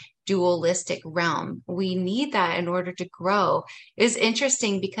this dualistic realm. We need that in order to grow. It's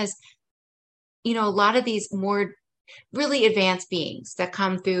interesting because, a lot of these more really advanced beings that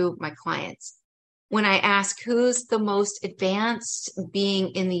come through my clients, when I ask who's the most advanced being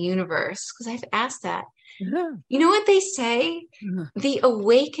in the universe, because I've asked that, You know what they say? The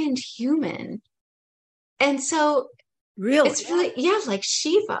awakened human. And so really, it's really, like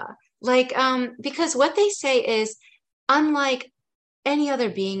Shiva, because what they say is, unlike any other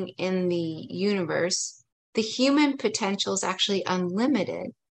being in the universe, the human potential is actually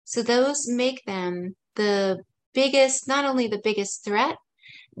unlimited. So those make them the biggest, not only the biggest threat,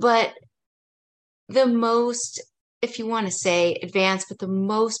 but the most, if you want to say advanced, but the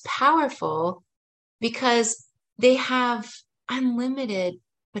most powerful, because they have unlimited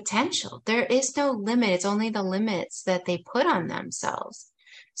potential. There is no limit. It's only the limits that they put on themselves.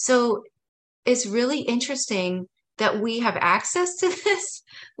 So it's really interesting that we have access to this.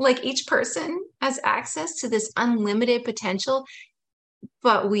 Like each person has access to this unlimited potential,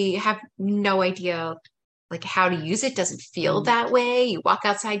 but we have no idea like how to use it. Doesn't feel that way. You walk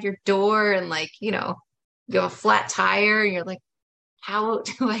outside your door and you have a flat tire and you're like, how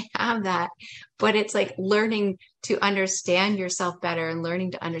do I have that? But it's like learning to understand yourself better and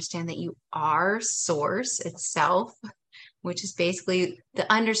learning to understand that you are source itself, which is basically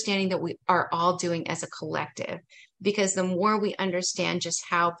the understanding that we are all doing as a collective. Because the more we understand just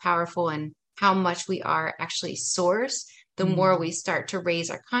how powerful and how much we are actually source, the more we start to raise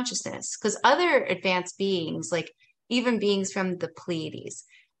our consciousness. Because other advanced beings, like even beings from the Pleiades,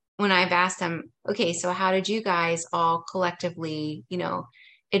 when I've asked them, okay, so how did you guys all collectively,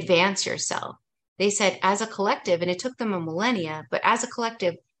 advance yourself? They said as a collective, and it took them a millennia, but as a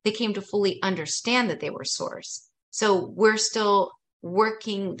collective, they came to fully understand that they were source. So we're still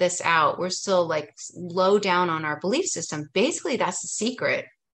working this out. We're still low down on our belief system. Basically, that's the secret.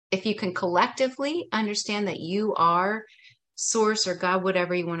 If you can collectively understand that you are source or God,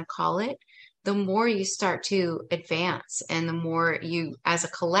 whatever you want to call it, the more you start to advance and the more you as a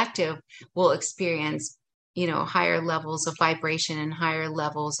collective will experience, higher levels of vibration and higher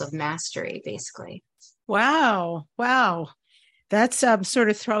levels of mastery, basically. Wow. That's sort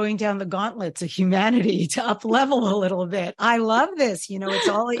of throwing down the gauntlets of humanity to up level a little bit. I love this. It's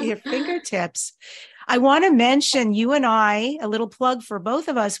all at your fingertips. I want to mention you and I, a little plug for both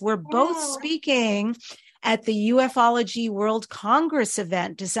of us. We're both speaking at the Ufology World Congress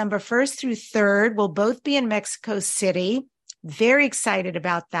event, December 1st through 3rd. We'll both be in Mexico City. Very excited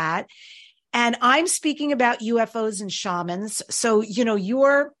about that. And I'm speaking about UFOs and shamans. So,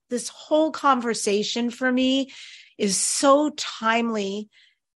 this whole conversation for me is so timely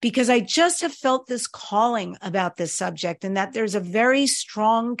because I just have felt this calling about this subject, and that there's a very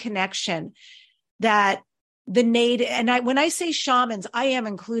strong connection that the native, and when I say shamans, I am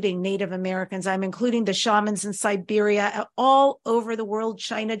including Native Americans. I'm including the shamans in Siberia, all over the world,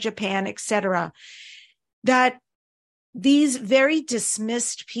 China, Japan, etc. That these very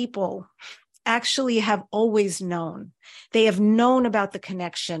dismissed people actually have always known. They have known about the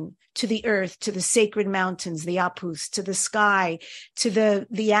connection to the earth, to the sacred mountains, the Apus, to the sky, to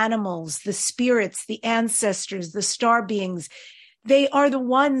the animals, the spirits, the ancestors, the star beings. They are the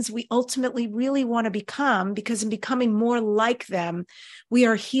ones we ultimately really want to become, because in becoming more like them, we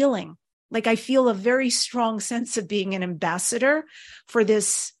are healing. Like, I feel a very strong sense of being an ambassador for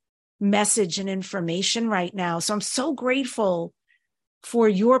this message and information right now. So I'm so grateful for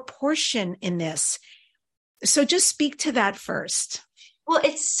your portion in this. So just speak to that first. Well,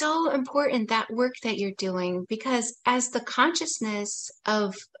 it's so important, that work that you're doing, because as the consciousness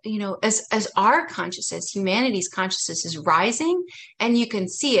of, as our consciousness, humanity's consciousness is rising, and you can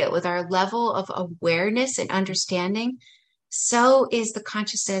see it with our level of awareness and understanding, so is the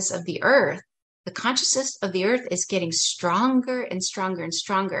consciousness of the earth. The consciousness of the earth is getting stronger and stronger and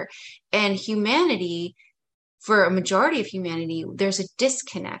stronger. And humanity, for a majority of humanity, there's a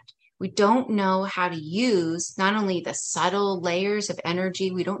disconnect. We don't know how to use not only the subtle layers of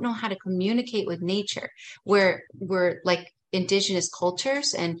energy, we don't know how to communicate with nature, where we're like indigenous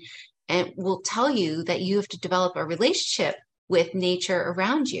cultures and will tell you that you have to develop a relationship with nature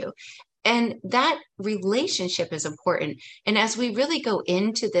around you. And that relationship is important. And as we really go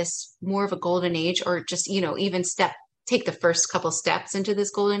into this more of a golden age, or just, even take the first couple steps into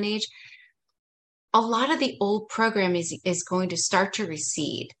this golden age, a lot of the old program is going to start to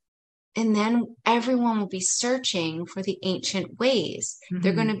recede. And then everyone will be searching for the ancient ways. Mm-hmm.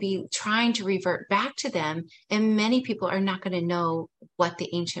 They're going to be trying to revert back to them. And many people are not going to know what the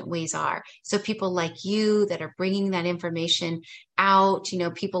ancient ways are. So people like you that are bringing that information out,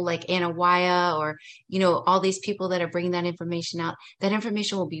 people like Anna Waya, or, all these people that are bringing that information out, that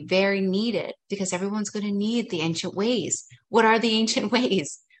information will be very needed, because everyone's going to need the ancient ways. What are the ancient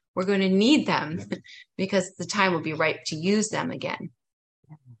ways? We're going to need them because the time will be right to use them again.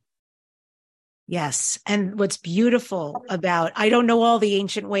 Yes. And what's beautiful about, I don't know all the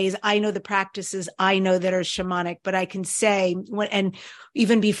ancient ways. I know the practices I know that are shamanic, but I can say, and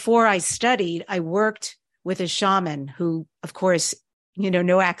even before I studied, I worked with a shaman who, of course,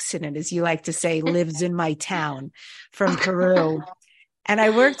 no accident, as you like to say, lives in my town, from Peru. And I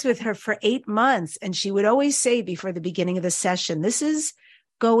worked with her for 8 months. And she would always say before the beginning of the session, this is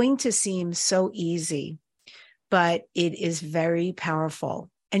going to seem so easy, but it is very powerful.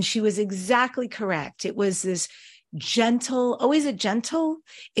 And she was exactly correct. It was this gentle, always a gentle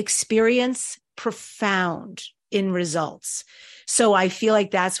experience, profound in results. So I feel like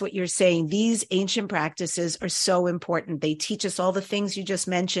that's what you're saying. These ancient practices are so important. They teach us all the things you just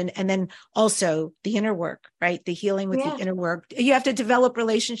mentioned. And then also the inner work, right? The healing with the inner work. You have to develop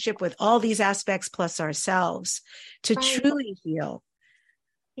relationship with all these aspects plus ourselves to truly heal.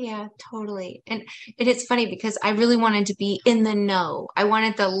 Yeah, totally. And it's funny because I really wanted to be in the know. I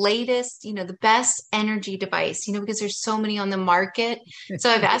wanted the latest, the best energy device, because there's so many on the market. So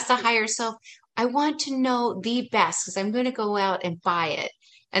I've asked the higher self, I want to know the best because I'm going to go out and buy it.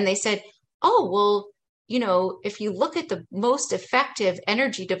 And they said, oh, well, if you look at the most effective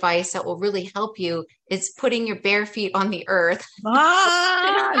energy device that will really help you, it's putting your bare feet on the earth.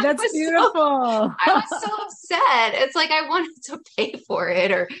 Ah, that's beautiful. I was so upset. It's like I wanted to pay for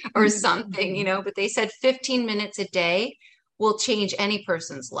it or something, but they said 15 minutes a day will change any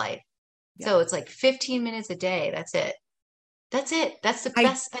person's life. Yeah. So it's like 15 minutes a day. That's it. That's it. That's the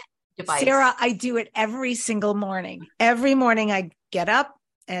best device. Sarah, I do it every single morning. Every morning I get up,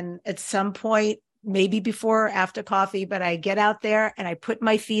 and at some point, maybe before or after coffee, but I get out there and I put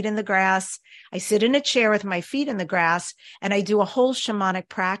my feet in the grass. I sit in a chair with my feet in the grass, and I do a whole shamanic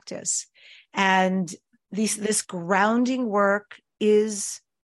practice. And this grounding work is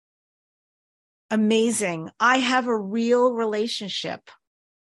amazing. I have a real relationship,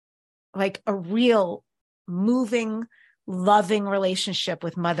 like a real moving, loving relationship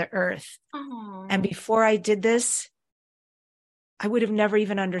with Mother Earth. Aww. And before I did this, I would have never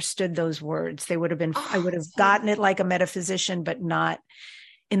even understood those words. They would have been, I would have gotten it like a metaphysician, but not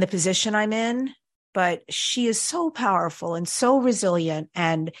in the position I'm in. But she is so powerful and so resilient,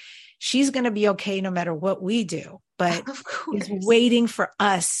 and she's going to be okay no matter what we do, but is waiting for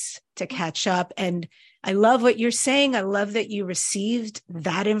us to catch up. And I love what you're saying. I love that you received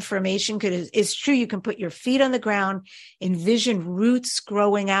that information, because it's true. You can put your feet on the ground, envision roots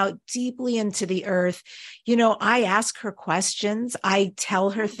growing out deeply into the earth. You know, I ask her questions. I tell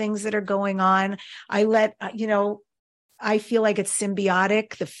her things that are going on. I let, I feel like it's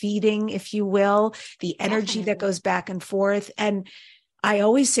symbiotic, the feeding, if you will, the energy that goes back and forth. And I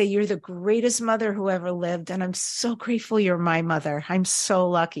always say, you're the greatest mother who ever lived. And I'm so grateful you're my mother. I'm so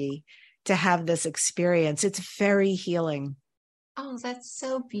lucky to have this experience. It's very healing. Oh, that's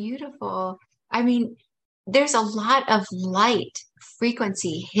so beautiful. I mean, there's a lot of light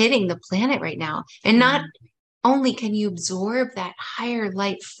frequency hitting the planet right now. And not only can you absorb that higher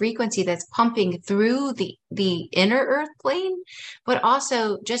light frequency that's pumping through the inner earth plane, but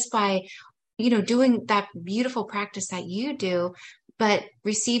also just by, doing that beautiful practice that you do, but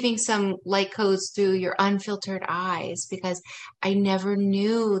receiving some light codes through your unfiltered eyes, because I never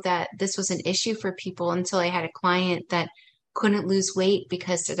knew that this was an issue for people until I had a client that couldn't lose weight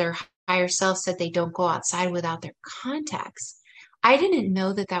because their higher self said they don't go outside without their contacts. I didn't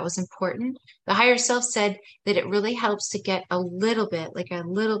know that that was important. The higher self said that it really helps to get a little bit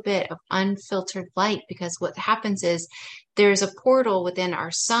of unfiltered light, because what happens is there's a portal within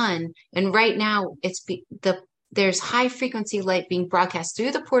our sun. And right now there's high frequency light being broadcast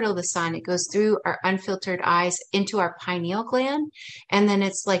through the portal of the sun. It goes through our unfiltered eyes into our pineal gland. And then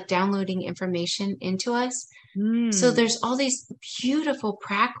it's like downloading information into us. So there's all these beautiful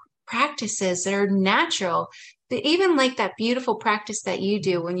practices that are natural. Even like that beautiful practice that you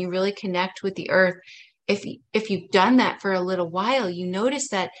do when you really connect with the earth. If you've done that for a little while, you notice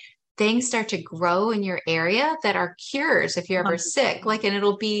that things start to grow in your area that are cures if you're ever sick. And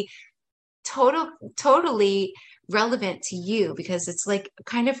it'll be totally relevant to you, because it's like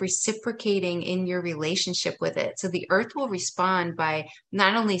kind of reciprocating in your relationship with it. So the earth will respond by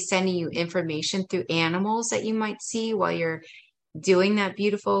not only sending you information through animals that you might see while you're doing that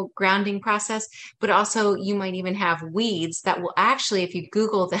beautiful grounding process, but also you might even have weeds that will actually, if you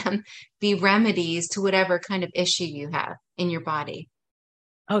Google them, be remedies to whatever kind of issue you have in your body.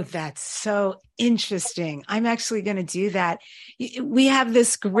 Oh, that's so interesting. I'm actually going to do that. We have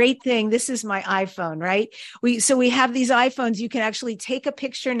this great thing. This is my iPhone, right? We have these iPhones. You can actually take a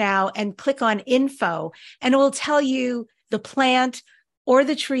picture now and click on info, and it will tell you the plant or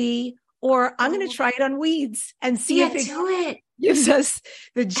the tree, or I'm going to try it on weeds and see if it gives us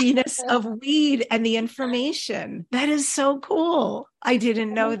the genus of weed and the information. That is so cool. I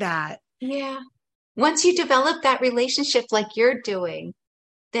didn't know that. Yeah. Once you develop that relationship like you're doing,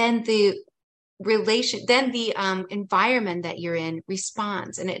 then the environment that you're in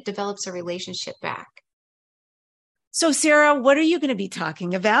responds, and it develops a relationship back. So, Sarah, what are you going to be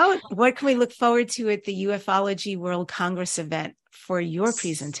talking about? What can we look forward to at the Ufology World Congress event for your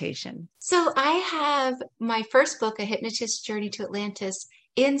presentation? So I have my first book, A Hypnotist's Journey to Atlantis,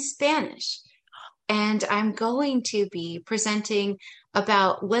 in Spanish. And I'm going to be presenting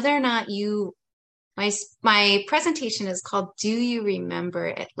about whether or not my presentation is called Do You Remember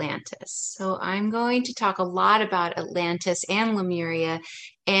Atlantis? So I'm going to talk a lot about Atlantis and Lemuria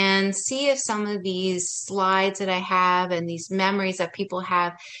and see if some of these slides that I have and these memories that people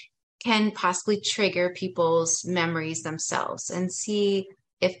have can possibly trigger people's memories themselves, and see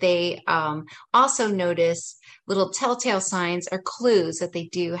if they also notice little telltale signs or clues that they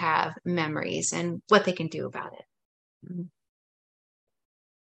do have memories and what they can do about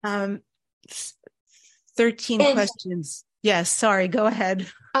it. 13 questions. Yes, sorry, go ahead.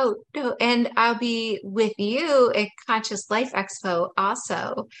 Oh, no, and I'll be with you at Conscious Life Expo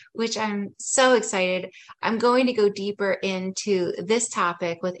also, which I'm so excited. I'm going to go deeper into this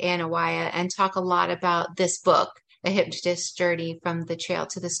topic with Anna Waya and talk a lot about this book, A Hypnotist's Journey from the Trail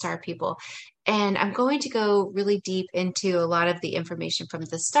to the Star People. And I'm going to go really deep into a lot of the information from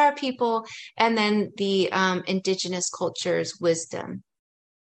the Star People and then the indigenous culture's wisdom.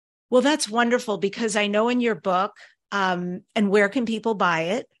 Well, that's wonderful, because I know in your book, and where can people buy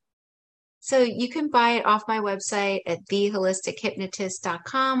it? So you can buy it off my website at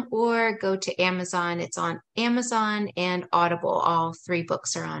theholistichuhypnotist.com or go to Amazon. It's on Amazon and Audible. All 3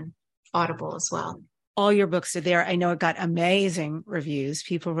 books are on Audible as well. All your books are there. I know it got amazing reviews.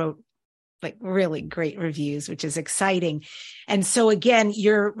 People wrote like really great reviews, which is exciting. And so again,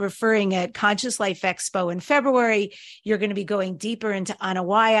 you're referring at Conscious Life Expo in February. You're going to be going deeper into Anna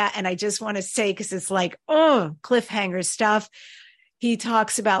Waya. And I just want to say, because it's like, cliffhanger stuff. He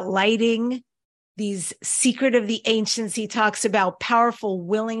talks about lighting, these secret of the ancients. He talks about powerful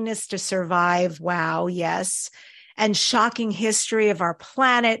willingness to survive. Wow. Yes. And shocking history of our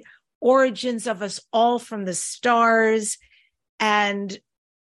planet, origins of us all from the stars. And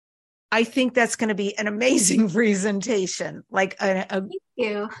I think that's going to be an amazing presentation, like a Thank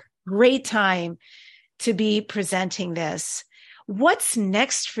you. great time to be presenting this. What's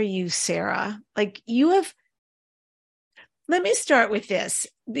next for you, Sarah? Like let me start with this,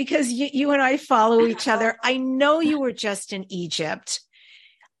 because you and I follow each other. I know you were just in Egypt.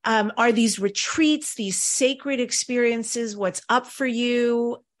 Are these retreats, these sacred experiences, what's up for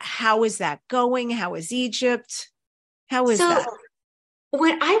you? How is that going? How is Egypt? How is that?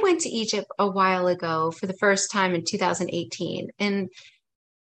 When I went to Egypt a while ago for the first time in 2018, and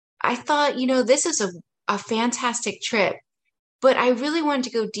I thought, this is a fantastic trip, but I really wanted to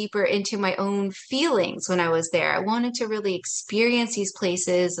go deeper into my own feelings when I was there. I wanted to really experience these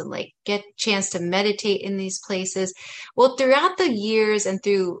places and like get a chance to meditate in these places. Well, throughout the years and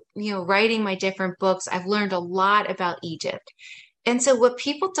through, writing my different books, I've learned a lot about Egypt. And so what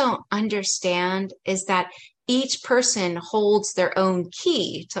people don't understand is that each person holds their own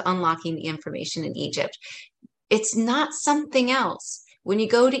key to unlocking the information in Egypt. It's not something else. When you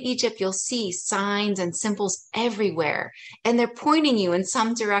go to Egypt, you'll see signs and symbols everywhere, and they're pointing you in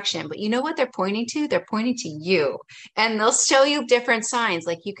some direction. But you know what they're pointing to? They're pointing to you, and they'll show you different signs,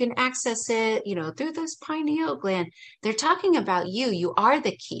 like you can access it, through this pineal gland. They're talking about you. You are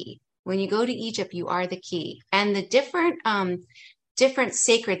the key. When you go to Egypt, you are the key. And the different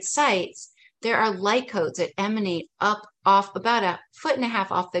sacred sites, there are light codes that emanate up off about 1.5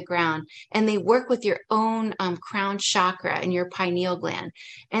 feet off the ground, and they work with your own crown chakra and your pineal gland.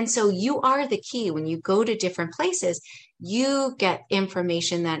 And so you are the key. When you go to different places, you get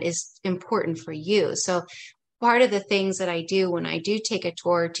information that is important for you. So part of the things that I do when I do take a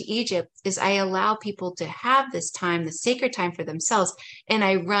tour to Egypt is I allow people to have this time, the sacred time for themselves. And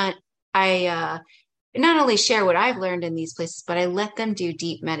I not only share what I've learned in these places, but I let them do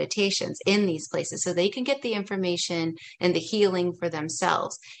deep meditations in these places so they can get the information and the healing for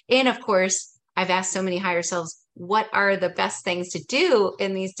themselves. And of course, I've asked so many higher selves, what are the best things to do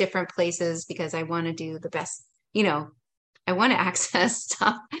in these different places? Because I want to do the best, I want to access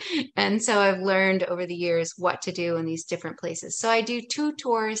stuff. And so I've learned over the years what to do in these different places. So I do 2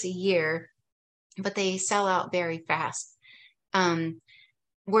 tours a year, but they sell out very fast.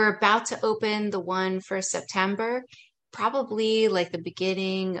 We're about to open the one for September, probably like the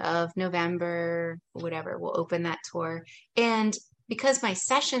beginning of November, whatever, we'll open that tour. And because my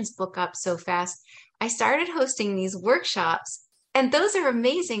sessions book up so fast, I started hosting these workshops, and those are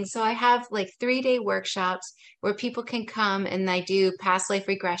amazing. So I have like 3-day workshops where people can come, and I do past life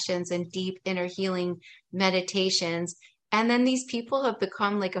regressions and deep inner healing meditations. And then these people have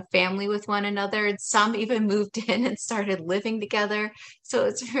become like a family with one another, and some even moved in and started living together. So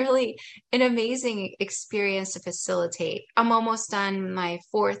it's really an amazing experience to facilitate. I'm almost done my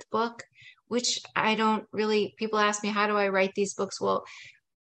 4th book, which people ask me, how do I write these books? Well,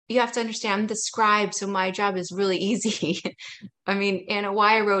 you have to understand, I'm the scribe, so my job is really easy. I mean, Anna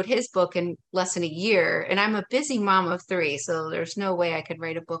Wire wrote his book in less than a year, and I'm a busy mom of 3, so there's no way I could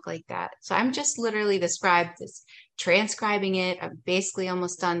write a book like that. So I'm just literally the scribe that's transcribing it. I'm basically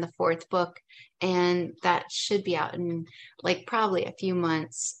almost done the 4th book, and that should be out in like probably a few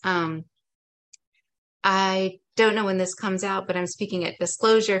months. I don't know when this comes out, but I'm speaking at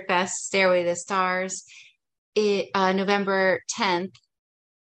Disclosure Fest, Stairway to the Stars, November 10th.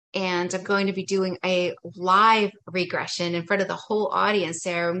 And I'm going to be doing a live regression in front of the whole audience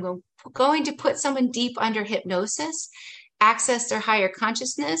there. I'm going to put someone deep under hypnosis, access their higher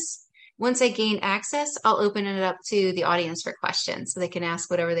consciousness. Once I gain access, I'll open it up to the audience for questions so they can ask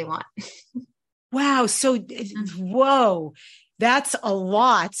whatever they want. Wow. So, whoa, that's a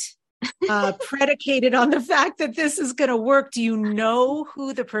lot predicated on the fact that this is going to work. Do you know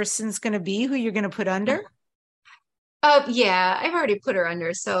who the person's going to be, who you're going to put under? Yeah, I've already put her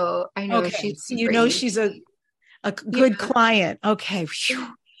under, so I know she's. So she's a good client. Okay.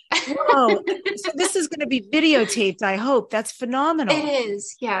 Whoa. So this is going to be videotaped, I hope. That's phenomenal. It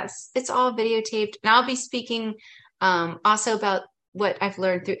is, yes. It's all videotaped. And I'll be speaking also about what I've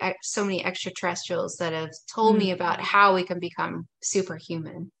learned through so many extraterrestrials that have told me about how we can become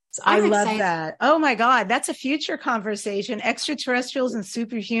superhuman. So I love that. Oh my God, that's a future conversation. Extraterrestrials and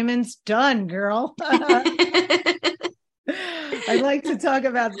superhumans, done, girl. I'd like to talk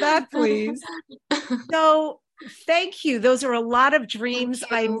about that, please. So Thank you. Those are a lot of dreams.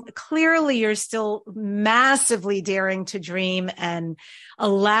 Clearly you're still massively daring to dream and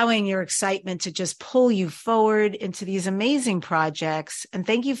allowing your excitement to just pull you forward into these amazing projects. And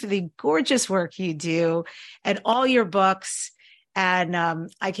thank you for the gorgeous work you do and all your books. And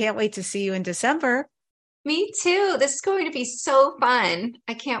I can't wait to see you in December. Me too. This is going to be so fun.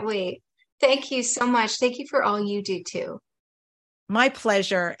 I can't wait. Thank you so much. Thank you for all you do too. My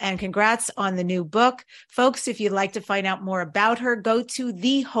pleasure. And congrats on the new book. Folks, if you'd like to find out more about her, go to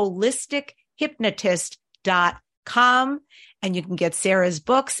theholistichuhypnotist.com and you can get Sarah's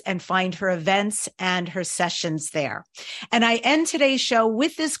books and find her events and her sessions there. And I end today's show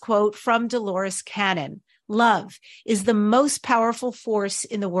with this quote from Dolores Cannon. Love is the most powerful force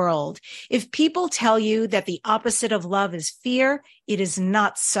in the world. If people tell you that the opposite of love is fear, it is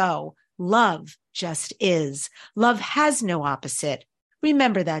not so. Love just is. Love has no opposite.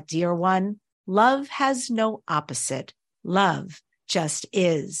 Remember that, dear one. Love has no opposite. Love just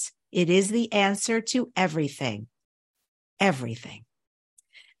is. It is the answer to everything. Everything.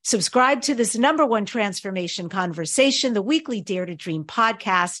 Subscribe to this #1 transformation conversation, the weekly Dare to Dream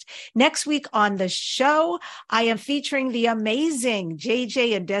podcast. Next week on the show, I am featuring the amazing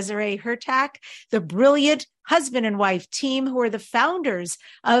JJ and Desiree Hurtak, the brilliant husband and wife team who are the founders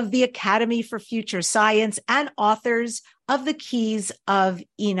of the Academy for Future Science and authors of The Keys of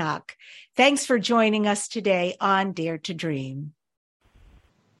Enoch. Thanks for joining us today on Dare to Dream.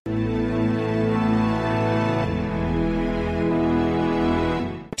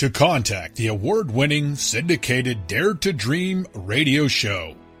 To contact the award-winning syndicated Dare to Dream radio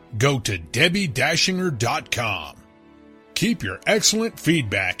show, go to DebbieDashinger.com. Keep your excellent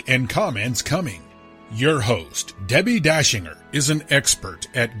feedback and comments coming. Your host, Debbie Dashinger, is an expert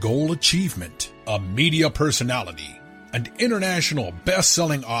at goal achievement, a media personality, an international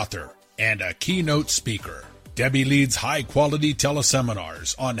best-selling author, and a keynote speaker. Debbie leads high-quality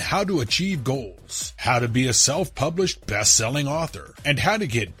teleseminars on how to achieve goals, how to be a self-published best-selling author, and how to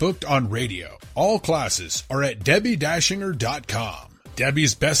get booked on radio. All classes are at DebbieDashinger.com.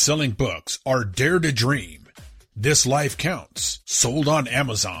 Debbie's best-selling books are Dare to Dream, This Life Counts, sold on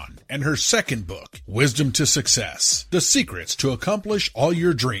Amazon, and her second book, Wisdom to Success, The Secrets to Accomplish All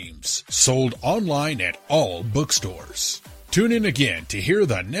Your Dreams, sold online at all bookstores. Tune in again to hear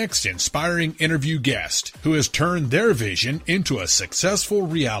the next inspiring interview guest who has turned their vision into a successful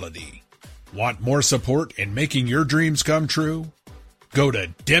reality. Want more support in making your dreams come true? Go to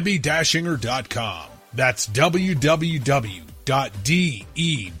DebbieDashinger.com. That's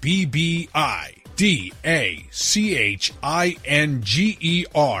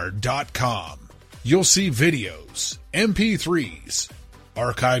www.DebbieDashinger.com. You'll see videos, MP3s,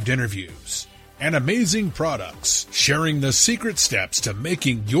 archived interviews, and amazing products sharing the secret steps to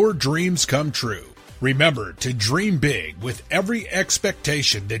making your dreams come true. Remember to dream big with every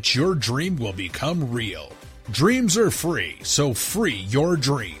expectation that your dream will become real. Dreams are free, so free your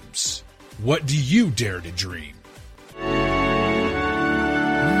dreams. What do you dare to dream?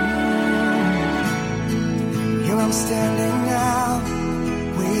 Here I'm standing now,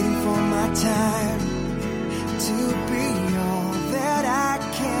 waiting for my time.